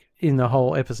gag in the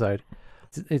whole episode.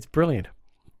 It's brilliant.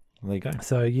 There you go.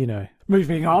 So,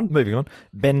 moving on. Moving on.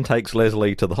 Ben takes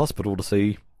Leslie to the hospital to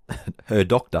see her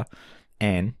doctor,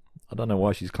 Anne. I don't know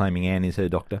why she's claiming Anne is her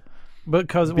doctor.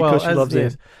 Because she loves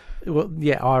Anne. Well,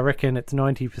 yeah, I reckon it's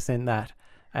 90% that.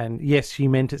 And yes, she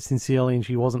meant it sincerely and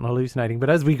she wasn't hallucinating. But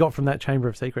as we got from that Chamber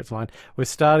of Secrets line, we're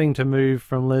starting to move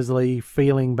from Leslie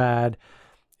feeling bad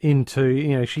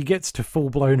into, she gets to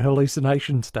full-blown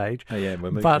hallucination stage. Oh, yeah,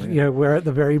 we're moving. But, we're at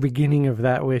the very beginning of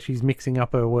that where she's mixing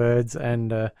up her words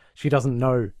and she doesn't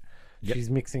know she's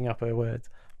mixing up her words.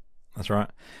 That's right.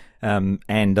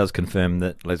 Anne does confirm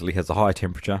that Leslie has a high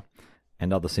temperature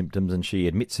and other symptoms, and she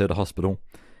admits her to hospital,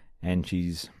 and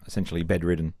she's essentially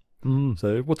bedridden.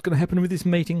 So what's going to happen with this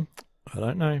meeting? I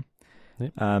don't know.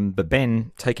 Yep. But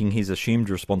Ben, taking his assumed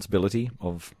responsibility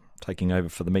of taking over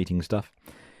for the meeting stuff,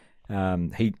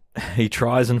 he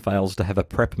tries and fails to have a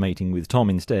prep meeting with Tom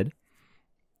instead.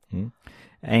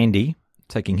 Andy,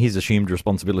 taking his assumed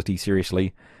responsibility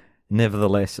seriously,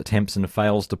 nevertheless attempts and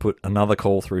fails to put another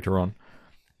call through to Ron.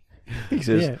 He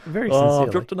says, very I've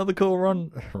sincerely. dropped another call,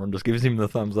 Ron. Ron just gives him the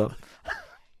thumbs up.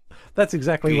 That's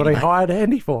exactly what I hired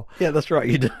Andy for. Yeah, that's right.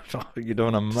 You're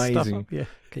doing amazing. Yeah.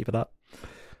 Keep it up.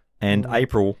 And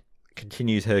April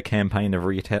continues her campaign of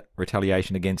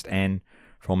retaliation against Anne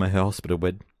from her hospital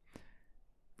bed,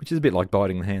 which is a bit like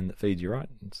biting the hand that feeds you, right?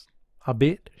 A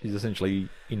bit. She's essentially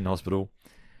in hospital,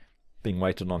 being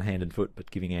waited on hand and foot,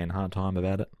 but giving Anne a hard time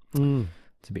about it.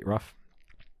 It's a bit rough.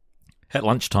 At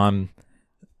lunchtime,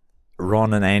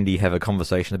 Ron and Andy have a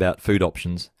conversation about food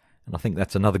options, and I think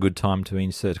that's another good time to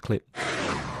insert a clip.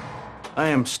 I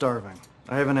am starving.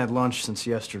 I haven't had lunch since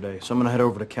yesterday, so I'm gonna head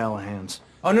over to Callahan's.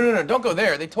 Oh, no, don't go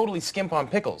there. They totally skimp on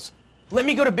pickles. Let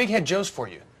me go to Big Head Joe's for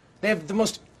you. They have the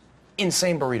most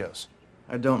insane burritos.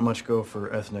 I don't much go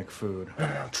for ethnic food.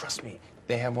 No, trust me.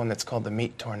 They have one that's called the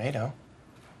Meat Tornado.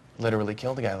 Literally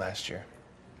killed a guy last year.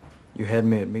 You had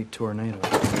me at Meat Tornado.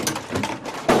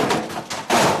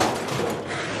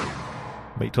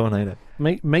 Meat Tornado.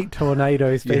 Meat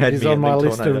Tornadoes is on my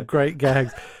list of great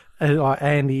gags. And like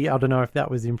Andy, I don't know if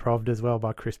that was improv as well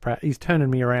by Chris Pratt. He's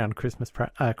turning me around, Christmas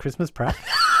Pratt.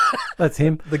 That's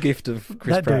him. The gift of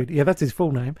Chris Pratt. Dude. Yeah, that's his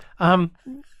full name.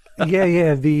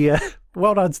 The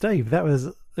well done, Steve. That was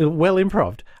well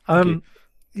improved.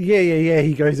 Yeah.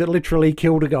 He goes, it literally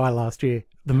killed a guy last year,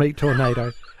 the Meat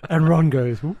Tornado. And Ron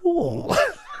goes, whoa.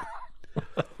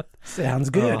 Sounds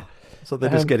good. Oh, so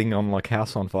they're just getting on like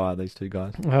house on fire, these two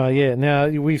guys. Oh, yeah. Now,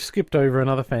 we've skipped over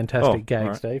another fantastic gag,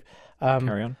 right. Steve.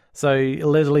 Carry on. So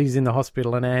Leslie's in the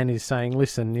hospital and Anne is saying,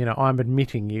 listen, I'm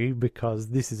admitting you because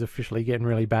this is officially getting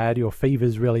really bad. Your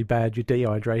fever's really bad. You're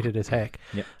dehydrated as heck.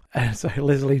 Yep. And so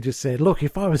Leslie just said, look,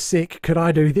 if I was sick, could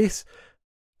I do this?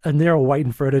 And they're all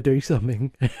waiting for her to do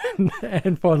something.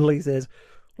 And finally says,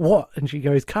 what? And she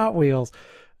goes, cartwheels.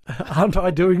 Aren't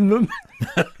I doing them?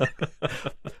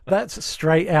 That's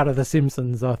straight out of The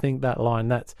Simpsons, I think, that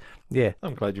line. Yeah.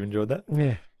 I'm glad you enjoyed that.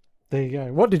 Yeah. There you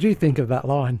go. What did you think of that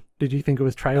line? Did you think it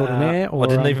was trailed in air? Or, I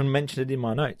didn't even mention it in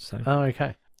my notes. So. Oh,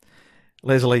 okay.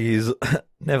 Leslie is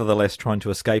nevertheless trying to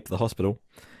escape the hospital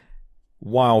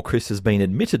while Chris has been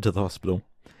admitted to the hospital.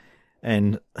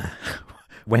 And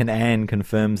when Anne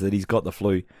confirms that he's got the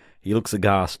flu, he looks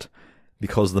aghast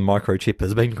because the microchip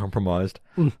has been compromised.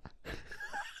 He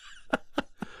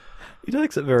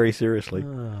takes it very seriously.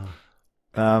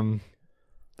 Oh.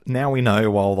 Now we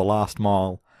know while the last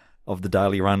mile of the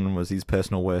daily run was his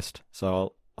personal worst.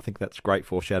 So I think that's great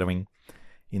foreshadowing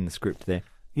in the script there.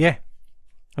 Yeah,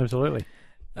 absolutely.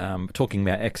 Talking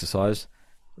about exercise,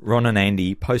 Ron and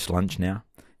Andy, post-lunch now,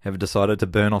 have decided to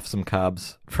burn off some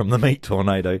carbs from the Meat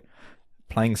Tornado,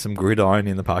 playing some gridiron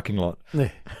in the parking lot. Yeah.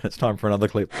 It's time for another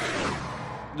clip.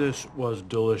 This was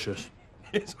delicious.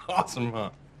 It's awesome, huh?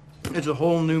 It's a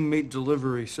whole new meat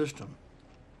delivery system.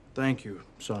 Thank you,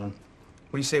 son.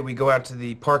 What do you say we go out to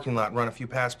the parking lot and run a few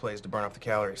pass plays to burn off the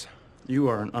calories? You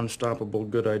are an unstoppable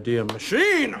good idea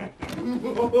machine!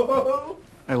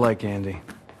 I like Andy.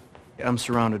 I'm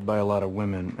surrounded by a lot of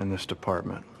women in this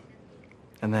department.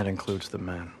 And that includes the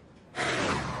men.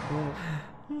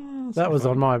 That was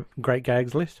on my great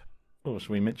gags list. Oh, should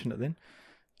we mention it then?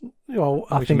 Well,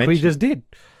 I think we just did.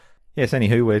 Yes,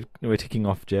 anywho, we're ticking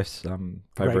off Jeff's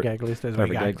favourite gag list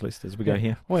as we go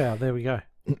here. Wow, there we go.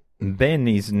 Ben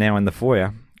is now in the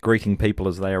foyer, greeting people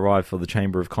as they arrive for the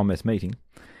Chamber of Commerce meeting.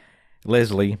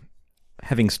 Leslie,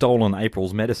 having stolen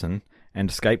April's medicine and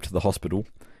escaped to the hospital,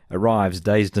 arrives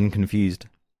dazed and confused.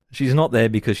 She's not there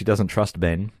because she doesn't trust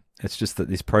Ben. It's just that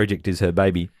this project is her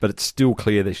baby, but it's still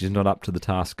clear that she's not up to the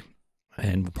task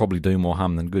and will probably do more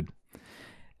harm than good.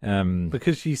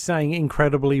 Because she's saying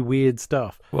incredibly weird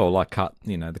stuff. Well, like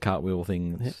the cartwheel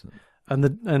thing. Yeah.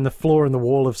 And the floor and the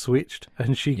wall have switched,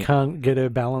 and she can't get her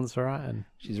balance right. And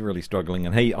she's really struggling.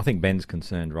 And I think Ben's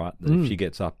concerned, right, that if she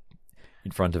gets up in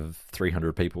front of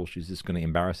 300 people, she's just going to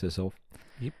embarrass herself.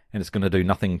 Yep. And it's going to do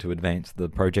nothing to advance the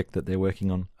project that they're working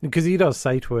on. Because he does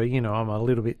say to her, I'm a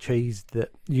little bit cheesed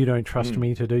that you don't trust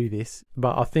me to do this.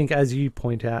 But I think, as you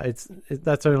point out,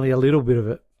 that's only a little bit of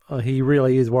it. He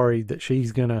really is worried that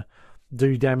she's going to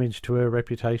do damage to her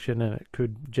reputation and it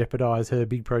could jeopardise her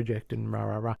big project and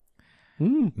rah.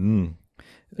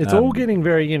 It's all getting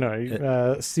very,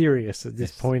 serious at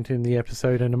this point in the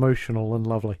episode and emotional and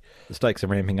lovely. The stakes are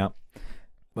ramping up.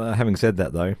 Having said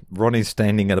that, though, Ronnie's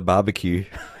standing at a barbecue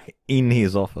in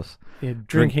his office. Yeah,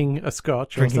 drinking a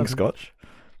scotch. Drinking scotch.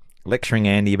 Lecturing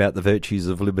Andy about the virtues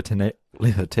of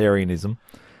libertarianism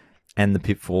and the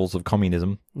pitfalls of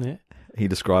communism. Yeah. He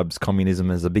describes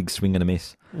communism as a big swing and a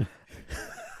miss.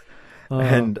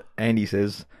 And Andy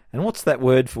says, and what's that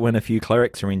word for when a few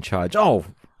clerics are in charge? Oh,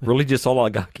 religious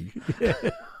oligarchy. Yeah.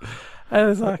 And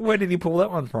it's like, where did he pull that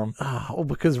one from? Oh,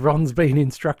 because Ron's been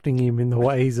instructing him in the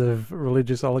ways of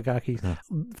religious oligarchies.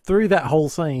 Through that whole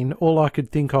scene, all I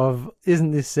could think of,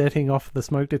 isn't this setting off the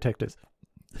smoke detectors?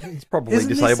 He's probably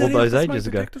disabled those ages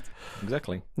ago.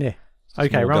 Exactly. Yeah.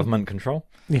 Okay, Ron. Government control.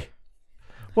 Yeah.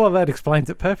 Well, that explains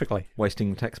it perfectly.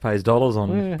 Wasting taxpayers' dollars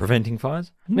on preventing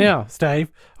fires. Now,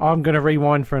 Steve, I'm going to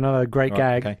rewind for another great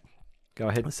gag. Okay. Go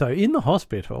ahead. So, in the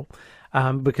hospital,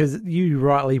 because you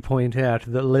rightly point out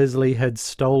that Leslie had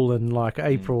stolen,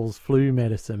 April's flu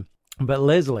medicine. But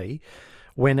Leslie,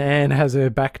 when Anne has her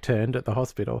back turned at the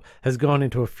hospital, has gone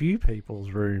into a few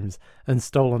people's rooms and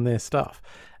stolen their stuff.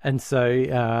 And so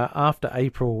after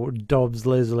April dobs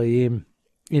Leslie in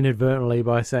inadvertently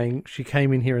by saying she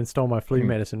came in here and stole my flu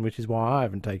medicine, which is why I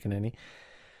haven't taken any,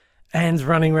 Anne's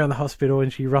running around the hospital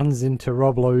and she runs into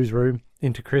Rob Lowe's room,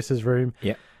 into Chris's room,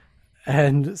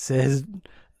 and says,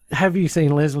 have you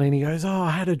seen Leslie? And he goes, oh,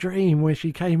 I had a dream where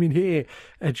she came in here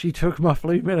and she took my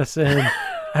flu medicine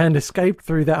and escaped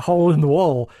through that hole in the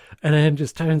wall. And Anne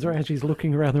just turns around, she's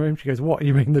looking around the room, she goes, what,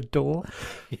 you mean the door?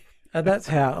 And that's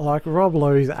how, like, Rob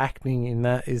Lowe's acting in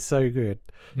that is so good.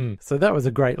 So that was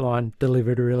a great line,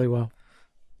 delivered really well.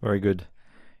 Very good.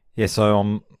 Yeah, so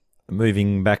I'm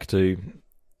moving back to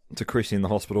Chris in the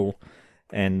hospital,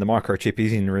 and the microchip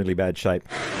is in really bad shape.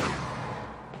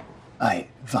 I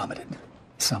vomited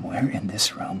somewhere in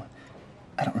this room.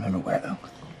 I don't remember where,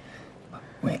 though.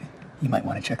 Wait, you might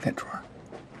want to check that drawer.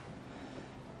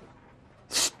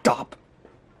 Stop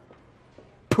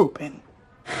pooping.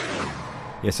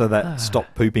 Yeah, so that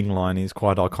stop pooping line is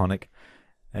quite iconic.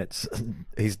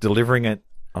 He's delivering it.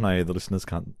 I know the listeners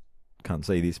can't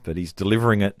see this, but he's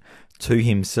delivering it to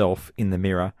himself in the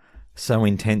mirror so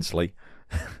intensely.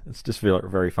 It's just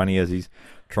very funny as he's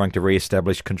trying to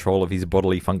re-establish control of his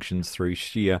bodily functions through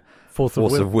sheer force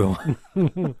of will.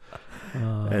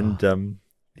 And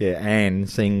Anne,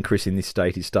 seeing Chris in this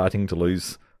state, is starting to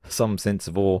lose some sense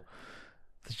of awe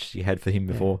that she had for him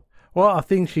before. Well, I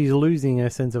think she's losing her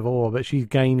sense of awe, but she's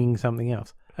gaining something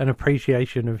else, an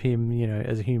appreciation of him,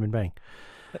 as a human being.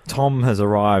 Tom has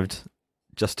arrived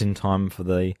just in time for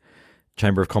the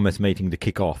Chamber of Commerce meeting to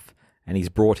kick off, and he's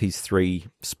brought his 3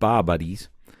 spa buddies,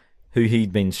 who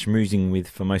he'd been schmoozing with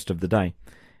for most of the day.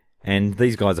 And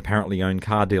these guys apparently own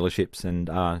car dealerships and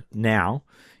are now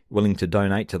willing to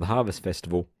donate to the Harvest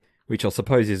Festival, which I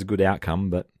suppose is a good outcome,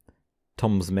 but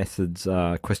Tom's methods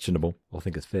are questionable, I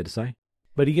think it's fair to say.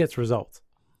 But he gets results.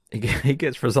 He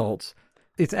gets results.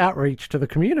 It's outreach to the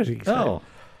community. So. Oh,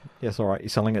 yes, all right. You're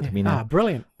selling it to me now. Ah,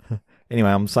 brilliant. Anyway,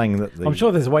 I'm saying that I'm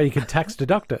sure there's a way you could tax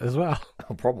deduct it as well.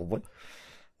 Probably.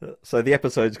 So the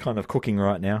episode's kind of cooking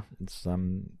right now. It's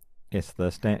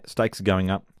the stakes are going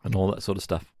up and all that sort of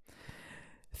stuff.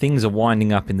 Things are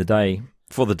winding up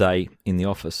for the day in the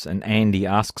office, and Andy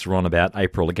asks Ron about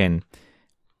April again,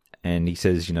 and he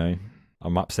says,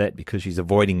 I'm upset because she's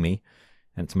avoiding me,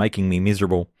 and it's making me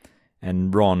miserable.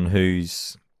 And Ron,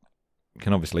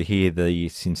 can obviously hear the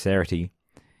sincerity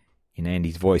in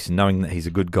Andy's voice, and knowing that he's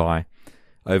a good guy,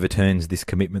 overturns this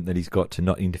commitment that he's got to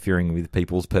not interfering with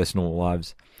people's personal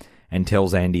lives, and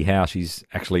tells Andy how she's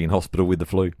actually in hospital with the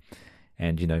flu,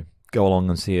 and, go along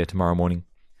and see her tomorrow morning.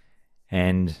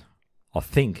 And I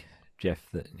think, Jeff,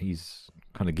 that he's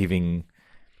kind of giving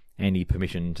Andy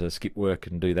permission to skip work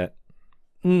and do that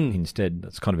instead.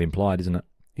 That's kind of implied, isn't it?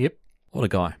 Yep. What a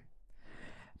guy.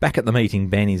 Back at the meeting,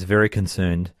 Ben is very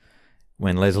concerned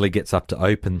when Leslie gets up to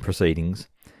open proceedings,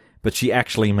 but she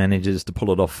actually manages to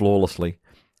pull it off flawlessly.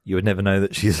 You would never know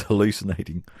that she's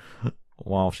hallucinating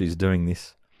while she's doing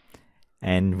this.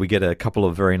 And we get a couple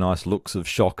of very nice looks of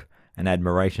shock and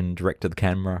admiration direct to the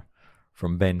camera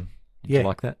from Ben. Did you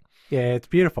like that? Yeah, it's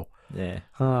beautiful. Yeah.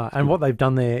 And what they've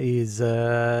done there is,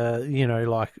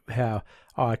 like how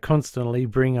I constantly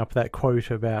bring up that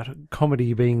quote about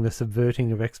comedy being the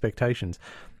subverting of expectations.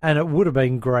 And it would have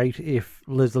been great if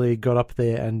Leslie got up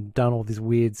there and done all this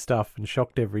weird stuff and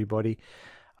shocked everybody.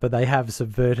 But they have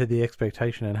subverted the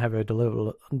expectation and have her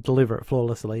deliver it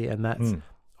flawlessly, and that's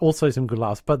also some good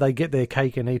laughs. But they get their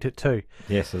cake and eat it too.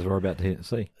 Yes, as we're about to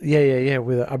see. Yeah,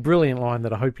 with a brilliant line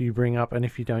that I hope you bring up, and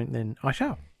if you don't, then I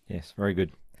shall. Yes, very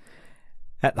good.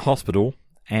 At the hospital,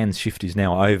 Anne's shift is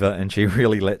now over, and she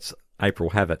really lets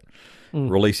April have it,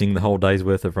 releasing the whole day's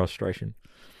worth of frustration.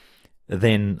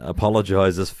 Then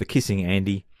apologises for kissing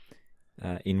Andy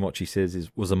in what she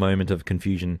says was a moment of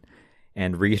confusion,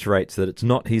 and reiterates that it's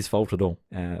not his fault at all.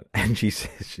 And she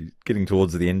says, she's getting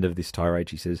towards the end of this tirade,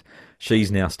 she says she's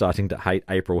now starting to hate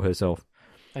April herself.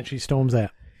 And she storms out.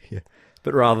 Yeah.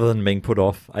 But rather than being put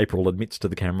off, April admits to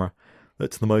the camera,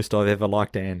 that's the most I've ever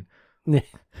liked Anne. Yes,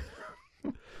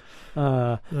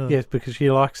 because she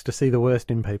likes to see the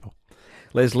worst in people.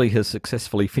 Leslie has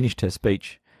successfully finished her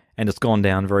speech, and it's gone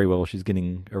down very well. She's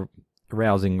getting a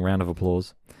rousing round of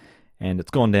applause. And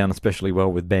it's gone down especially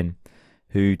well with Ben,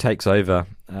 who takes over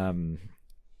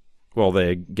while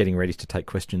they're getting ready to take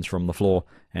questions from the floor,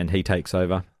 and he takes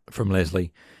over from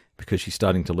Leslie because she's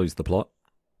starting to lose the plot.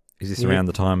 Is this around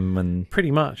the time when...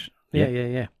 Pretty much.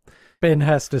 Yeah. Ben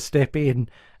has to step in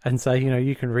and say,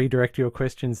 you can redirect your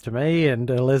questions to me, and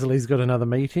Leslie's got another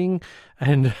meeting,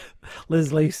 and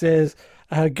Leslie says,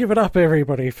 give it up,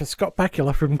 everybody, for Scott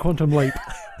Bakula from Quantum Leap,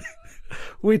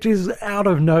 which is out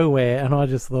of nowhere, and I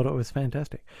just thought it was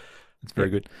fantastic. It's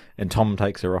very good. And Tom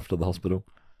takes her off to the hospital.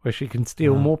 Where she can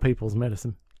steal more people's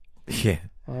medicine. Yeah.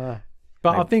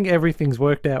 But I think everything's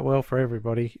worked out well for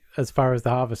everybody as far as the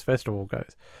Harvest Festival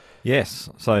goes. Yes.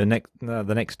 So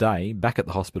the next day, back at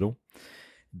the hospital,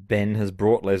 Ben has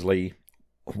brought Leslie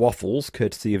waffles,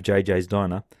 courtesy of JJ's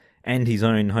Diner, and his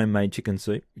own homemade chicken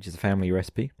soup, which is a family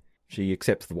recipe. She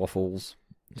accepts the waffles,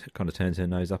 kind of turns her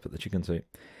nose up at the chicken soup.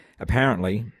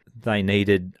 Apparently, they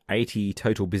needed 80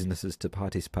 total businesses to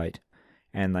participate,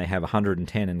 and they have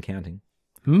 110 and counting.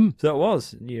 So it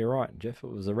was. You're right, Jeff.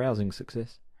 It was a rousing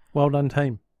success. Well done,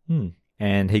 team.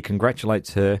 And he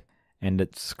congratulates her, and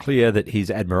it's clear that his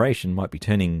admiration might be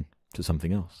turning to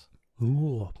something else.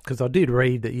 Ooh, because I did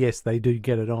read that, yes, they do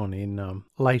get it on in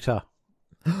later.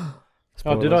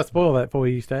 Did I spoil that for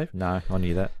you, Steve? No, I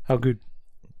knew that. Oh, good.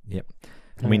 Yep.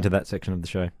 I'm into that section of the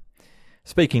show.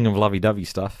 Speaking of lovey-dovey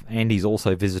stuff, Andy's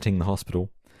also visiting the hospital,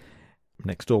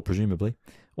 next door presumably.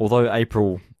 Although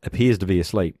April appears to be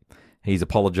asleep, he's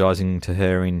apologising to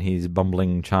her in his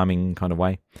bumbling, charming kind of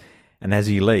way. And as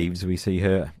he leaves, we see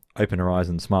her open her eyes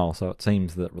and smile, so it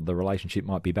seems that the relationship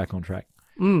might be back on track.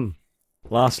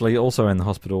 Lastly, also in the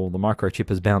hospital, the microchip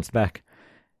has bounced back.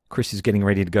 Chris is getting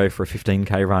ready to go for a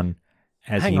 15k run,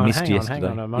 as he missed yesterday. Hang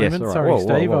on a moment. Yes, all right. Sorry, Whoa,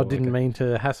 Steve, whoa, I didn't mean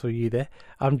to hassle you there.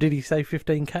 Did he say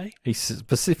 15k? He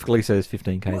specifically says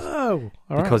 15k's. Whoa!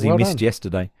 All right, because he well missed done.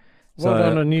 yesterday. Well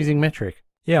done on using metric.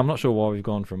 Yeah, I'm not sure why we've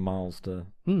gone from miles to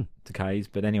k's,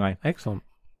 but anyway. Excellent.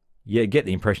 Yeah, get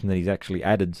the impression that he's actually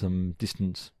added some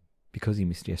distance because he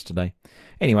missed yesterday.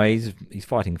 Anyway, he's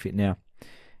fighting fit now.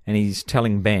 And he's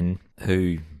telling Ben,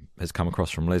 who has come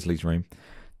across from Leslie's room,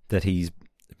 that he's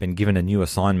been given a new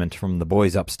assignment from the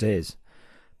boys upstairs.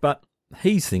 But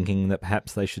he's thinking that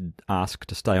perhaps they should ask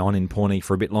to stay on in Pawnee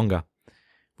for a bit longer,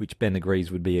 which Ben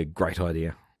agrees would be a great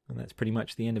idea. And that's pretty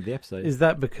much the end of the episode. Is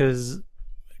that because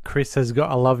Chris has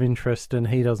got a love interest and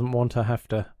he doesn't want to have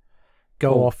to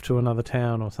go off to another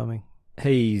town or something?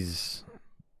 He's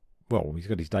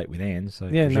got his date with Anne, so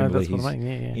yeah, presumably that's what I mean.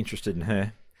 Yeah. interested in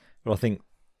her. But I think,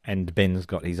 and Ben's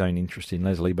got his own interest in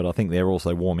Leslie, but I think they're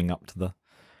also warming up to the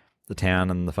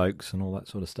town and the folks and all that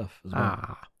sort of stuff as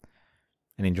well.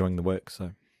 And enjoying the work,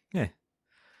 so yeah.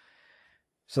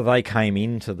 So they came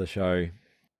into the show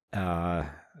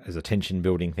as a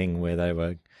tension-building thing where they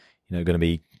were, going to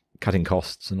be cutting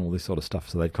costs and all this sort of stuff,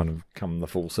 so they've kind of come the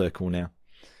full circle now.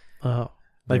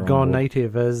 They've gone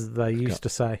native, as they used to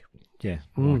say. Yeah,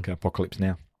 like Apocalypse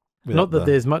Now. Not that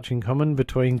there's much in common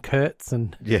between Kurtz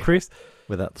and Chris.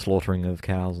 Without slaughtering of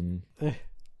cows and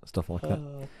stuff like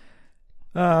that.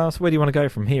 So where do you want to go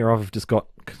from here? I've just got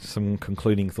some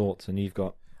concluding thoughts, and I've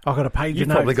got a page. You've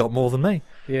probably got more than me.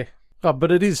 Yeah.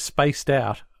 But it is spaced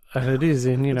out, and it is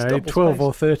in 12 spaced.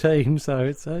 or 13, so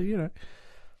it's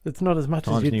it's not as much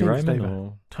Times as you'd New think, Roman, Steve.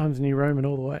 or Times New Roman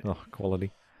all the way. Oh,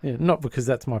 quality. Yeah, not because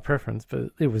that's my preference, but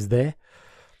it was there.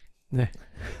 Yeah.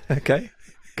 Okay.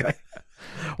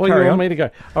 Well, you want me to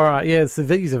go? All right, yeah, so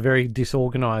these are very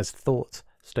disorganised thoughts,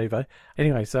 Steve-o.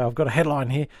 Anyway, so I've got a headline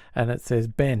here, and it says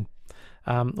Ben.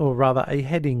 Or rather a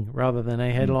heading rather than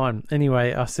a headline.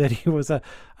 Anyway, I said he was a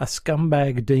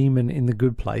scumbag demon in The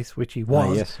Good Place, which he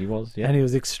was. Yes, he was, yeah. And he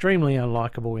was extremely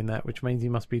unlikable in that, which means he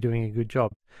must be doing a good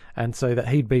job. And so that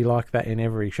he'd be like that in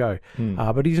every show.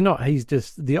 But he's not. He's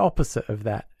just the opposite of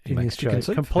that in this show.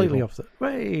 Completely opposite.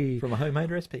 Way from a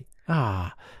homemade recipe.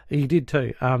 He did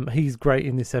too. He's great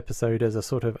in this episode as a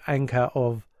sort of anchor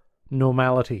of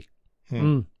normality.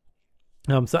 So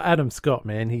Adam Scott,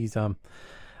 man,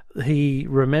 he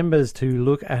remembers to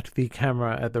look at the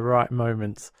camera at the right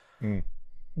moments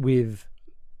with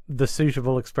the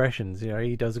suitable expressions.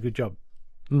 He does a good job.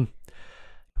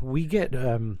 We get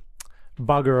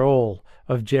bugger all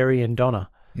of Jerry and Donna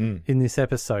in this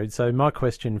episode. So my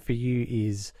question for you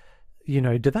is,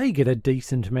 do they get a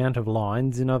decent amount of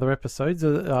lines in other episodes?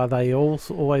 Or are they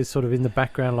always sort of in the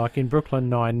background, like in Brooklyn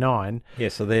Nine-Nine? Yeah,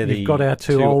 so they're You've got our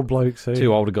two old blokes.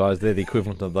 Two older guys. They're the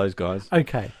equivalent of those guys.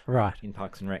 Okay, right. In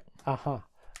Parks and Rec.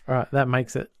 Right, that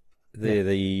makes it. They're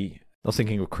I was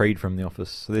thinking of Creed from The Office.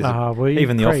 So there's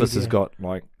even The Office has got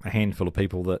like a handful of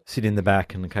people that sit in the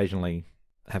back and occasionally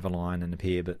have a line and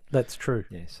appear. But that's true.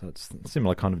 Yeah, so it's a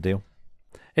similar kind of deal.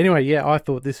 Anyway, yeah, I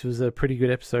thought this was a pretty good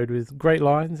episode with great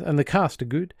lines, and the cast are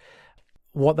good.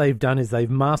 What they've done is they've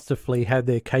masterfully had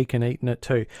their cake and eaten it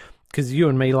too, because you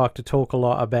and me like to talk a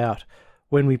lot about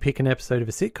when we pick an episode of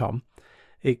a sitcom,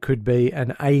 It could be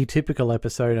an atypical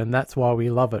episode, and that's why we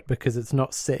love it, because it's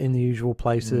not set in the usual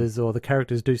places or the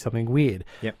characters do something weird.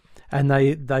 Yep. And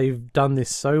they've done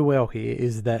this so well here,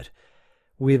 is that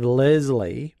with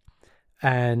Leslie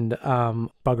and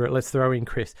bugger it, let's throw in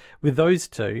Chris. With those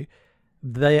two,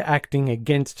 they're acting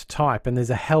against type, and there's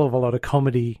a hell of a lot of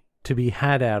comedy to be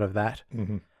had out of that.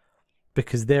 Mm-hmm.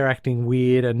 Because they're acting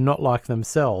weird and not like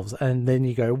themselves. And then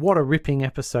you go, what a ripping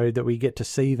episode that we get to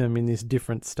see them in this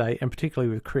different state. And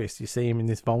particularly with Chris, you see him in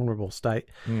this vulnerable state.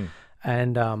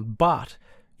 And but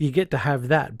you get to have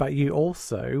that. But you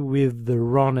also, with the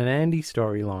Ron and Andy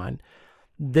storyline,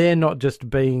 they're not just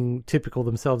being typical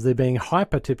themselves, they're being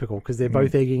hyper-typical because they're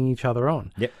both egging each other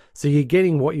on. Yep. So you're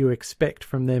getting what you expect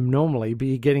from them normally, but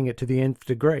you're getting it to the nth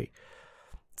degree.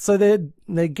 So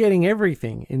they're getting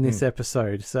everything in this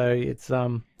episode. So it's I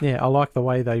like the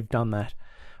way they've done that.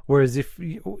 Whereas if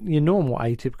your normal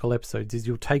atypical episodes is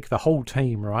you'll take the whole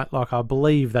team, right? Like I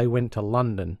believe they went to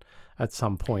London at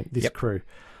some point, this crew.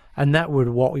 And that would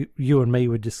what you and me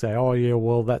would just say, oh yeah,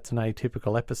 well that's an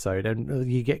atypical episode,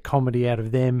 and you get comedy out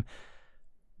of them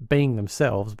being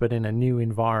themselves, but in a new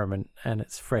environment, and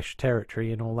it's fresh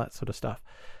territory and all that sort of stuff.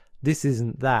 This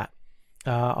isn't that.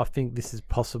 I think this is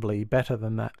possibly better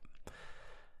than that.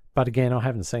 But again, I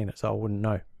haven't seen it, so I wouldn't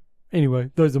know. Anyway,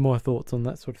 those are my thoughts on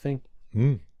that sort of thing.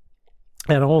 And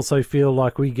I also feel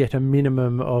like we get a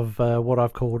minimum of what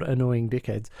I've called annoying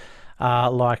dickheads,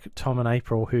 like Tom and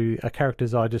April, who are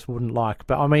characters I just wouldn't like.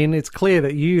 But I mean, it's clear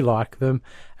that you like them,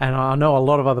 and I know a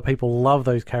lot of other people love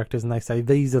those characters, and they say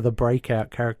these are the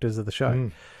breakout characters of the show.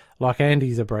 Like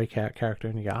Andy's a breakout character,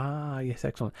 and you go, yes,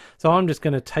 excellent. So I'm just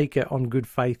going to take it on good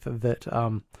faith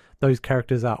that those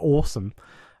characters are awesome,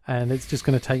 and it's just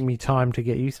going to take me time to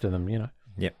get used to them, you know.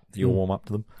 Yep, you'll warm up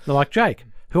to them. They're like Jake,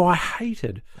 who I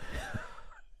hated.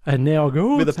 And now I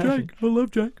go, With it's a passion. Jake. I love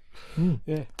Jake.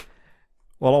 Yeah.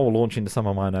 Well, I will launch into some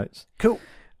of my notes. Cool.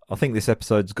 I think this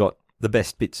episode's got the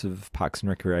best bits of Parks and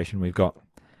Recreation. We've got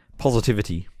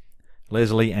positivity.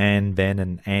 Leslie and Ben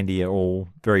and Andy are all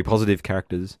very positive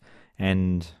characters,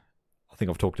 and I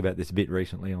think I've talked about this a bit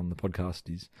recently on the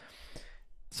podcast, is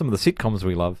some of the sitcoms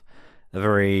we love are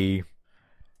very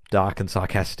dark and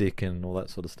sarcastic and all that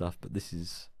sort of stuff, but this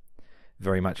is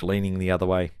very much leaning the other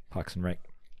way, Parks and Rec.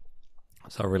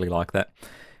 So I really like that.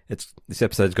 This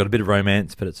episode's got a bit of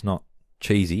romance, but it's not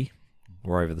cheesy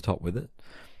or over the top with it.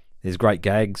 There's great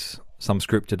gags, some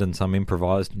scripted and some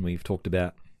improvised, and we've talked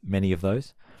about many of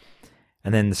those.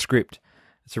 And then the script,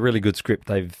 it's a really good script.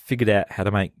 They've figured out how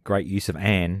to make great use of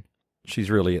Anne.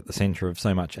 She's really at the centre of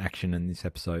so much action in this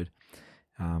episode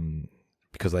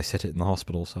because they set it in the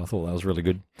hospital, so I thought that was really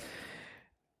good.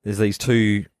 There's these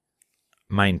two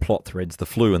main plot threads, the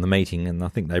flu and the meeting, and I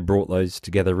think they brought those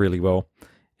together really well,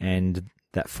 and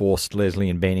that forced Leslie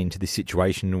and Ben into this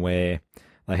situation where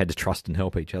they had to trust and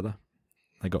help each other.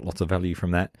 They got lots of value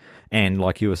from that. And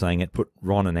like you were saying, it put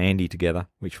Ron and Andy together,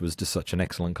 which was just such an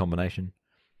excellent combination.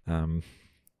 I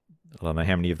don't know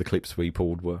how many of the clips we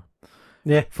pulled were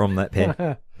from that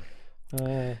pair.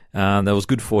 There was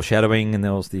good foreshadowing, and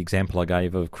there was the example I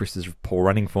gave of Chris's poor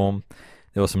running form.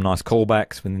 There were some nice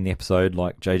callbacks within the episode,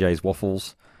 like JJ's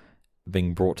waffles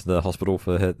being brought to the hospital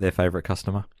for their favourite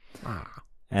customer.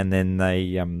 And then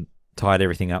they tied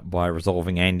everything up by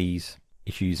resolving Andy's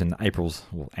issues and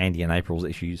Andy and April's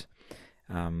issues.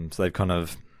 So they've kind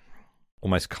of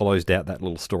almost closed out that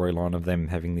little storyline of them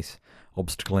having this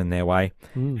obstacle in their way.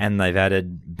 And they've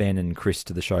added Ben and Chris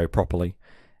to the show properly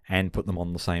and put them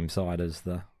on the same side as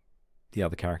the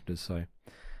other characters. So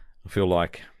I feel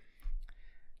like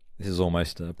this is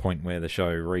almost a point where the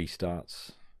show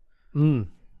restarts in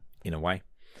a way.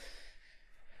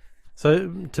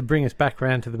 So to bring us back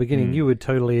around to the beginning, you would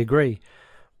totally agree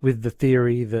with the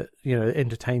theory that, you know,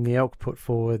 Entertain the Elk put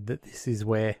forward, that this is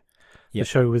where the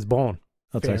show was born.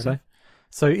 I'd say so.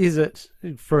 So is it,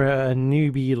 for a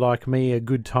newbie like me, a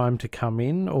good time to come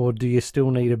in, or do you still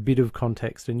need a bit of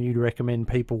context and you'd recommend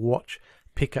people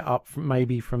pick it up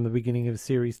maybe from the beginning of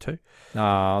Series 2?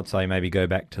 I'd say maybe go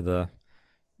back to the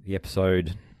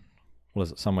episode, what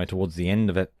is it, somewhere towards the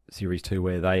end of it, Series 2,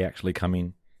 where they actually come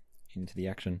into the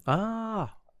action.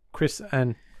 Chris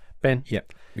and Ben.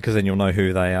 Yep, because then you'll know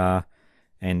who they are,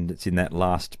 and it's in that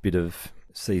last bit of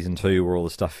Season 2 where all the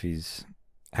stuff is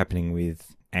happening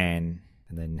with Anne,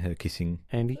 and then her kissing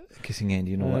Andy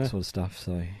and all that sort of stuff.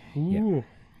 So, yeah,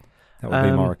 that would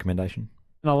be my recommendation.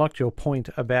 And I liked your point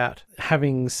about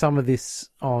having some of this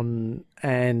on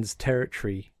Anne's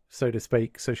territory, so to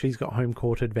speak, so she's got home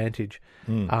court advantage.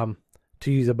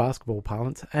 to use a basketball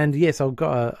parlance. And yes, I've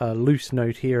got a loose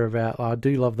note here about, I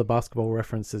do love the basketball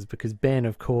references because Ben,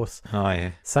 of course,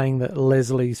 saying that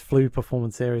Leslie's flu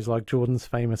performance there is like Jordan's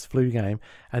famous flu game.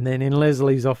 And then in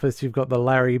Leslie's office, you've got the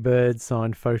Larry Bird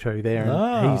signed photo there.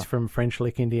 And he's from French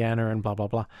Lick, Indiana, and blah, blah,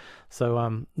 blah.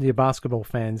 So the basketball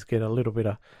fans get a little bit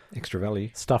of extra value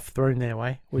stuff thrown their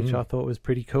way, which I thought was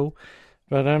pretty cool.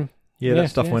 But that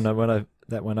stuff went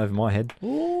over my head.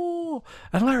 Oh,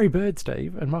 and Larry Bird,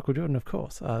 Steve, and Michael Jordan, of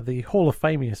course, are the Hall of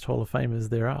Fameiest Hall of Famers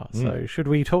there are. So should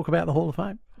we talk about the Hall of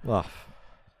Fame? Well,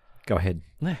 go ahead.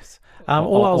 Yes.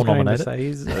 All I was going to say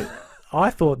is I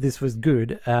thought this was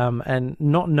good, and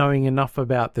not knowing enough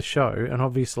about the show, and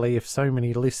obviously if so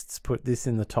many lists put this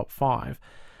in the top 5,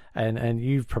 and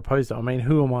you've proposed it, I mean,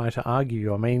 who am I to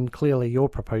argue? I mean, clearly you're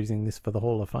proposing this for the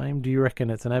Hall of Fame. Do you reckon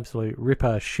it's an absolute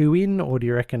ripper shoe-in, or do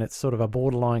you reckon it's sort of a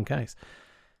borderline case?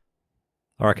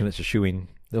 I reckon it's a shoe-in.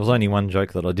 There was only one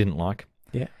joke that I didn't like.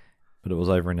 Yeah. But it was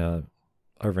over in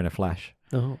a flash.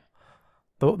 Oh.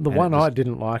 The one I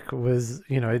didn't like was,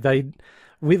 they,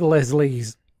 with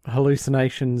Leslie's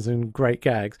hallucinations and great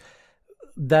gags,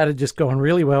 that had just gone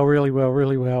really well.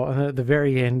 And at the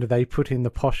very end, they put in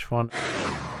the posh font.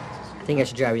 I think I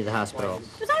should drive you to the hospital.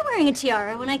 Was I wearing a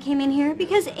tiara when I came in here?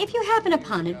 Because if you happen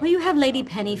upon it, will you have Lady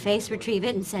Pennyface retrieve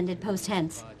it and send it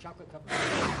post-hence?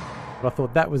 I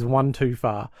thought that was one too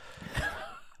far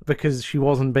because she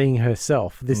wasn't being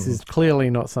herself. This is clearly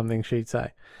not something she'd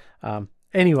say.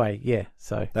 Anyway, yeah,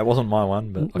 so... That wasn't my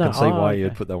one, but I can see why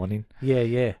you'd put that one in.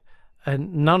 Yeah.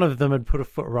 And none of them had put a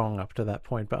foot wrong up to that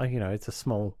point, but, it's a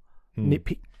small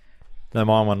nitpick. No,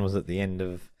 my one was at the end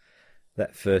of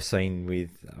that first scene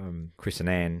with Chris and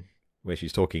Anne, where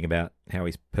she's talking about how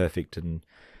he's perfect, and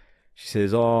she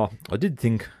says, I did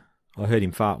think I heard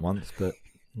him fart once, but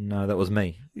no, that was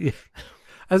me. Yeah.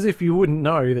 As if you wouldn't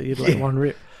know that you'd let one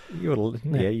rip.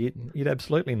 You'd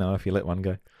absolutely know if you let one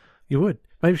go. You would.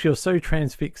 Maybe she was so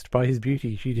transfixed by his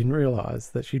beauty she didn't realise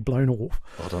that she'd blown off.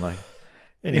 I don't know.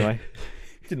 Anyway,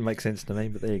 didn't make sense to me,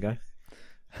 but there you go.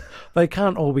 They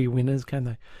can't all be winners, can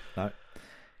they? No.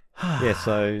 Yeah,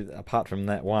 so apart from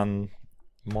that one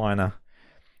minor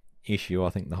issue, I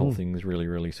think the whole thing is really,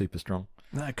 really super strong.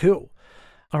 Cool.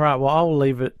 All right, well, I'll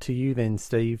leave it to you then,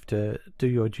 Steve, to do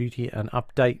your duty and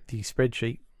update the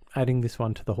spreadsheet, adding this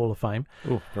one to the Hall of Fame.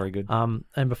 Oh, very good.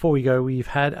 And before we go, we've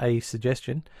had a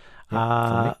suggestion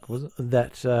from Nick, was it?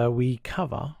 that we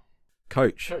cover...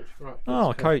 Coach. Right.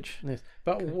 Oh, Coach. Yes,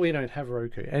 but we don't have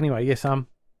Roku. Anyway, yes,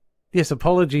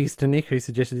 apologies to Nick who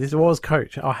suggested this. It was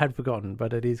Coach. I had forgotten,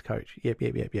 but it is Coach. Yep.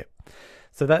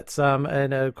 So that's,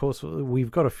 and of course, we've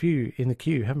got a few in the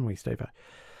queue, haven't we, Steve?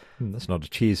 That's not a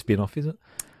Cheers spin-off, is it?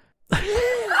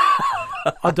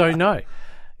 I don't know.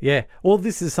 Yeah. Well,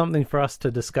 this is something for us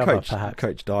to discover, perhaps.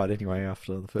 Coach died anyway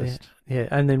after the first. Yeah.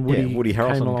 And then Woody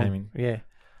Harrelson came in. Yeah.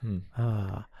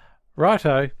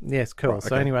 Righto. Yes, cool. Right,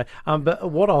 so anyway,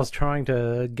 but what I was trying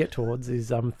to get towards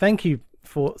is thank you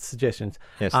for suggestions.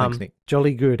 Yes, thanks, Nick.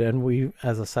 Jolly good. And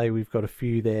as I say, we've got a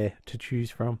few there to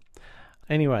choose from.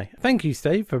 Anyway, thank you,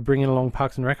 Steve, for bringing along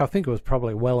Parks and Rec. I think it was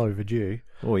probably well overdue.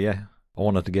 Oh, yeah. I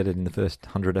wanted to get it in the first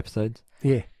 100 episodes.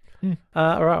 Yeah.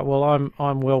 All right. Well,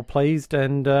 I'm well pleased,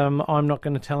 and I'm not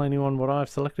going to tell anyone what I've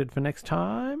selected for next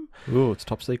time. Oh, it's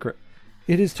top secret.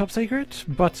 It is top secret,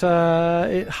 but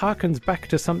it harkens back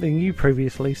to something you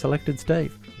previously selected,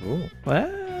 Steve. Oh.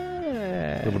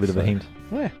 A little bit of a hint.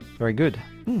 Yeah. Very good.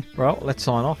 Well, let's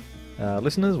sign off.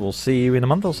 Listeners, we'll see you in a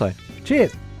month or so.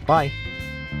 Cheers. Bye.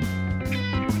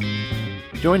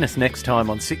 Join us next time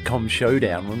on Sitcom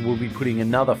Showdown when we'll be putting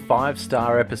another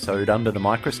 5-star episode under the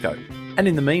microscope. And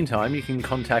in the meantime, you can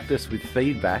contact us with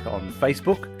feedback on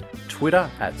Facebook, Twitter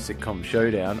 @Sitcom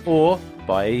Showdown, or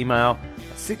by email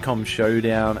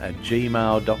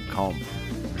sitcomshowdown@gmail.com.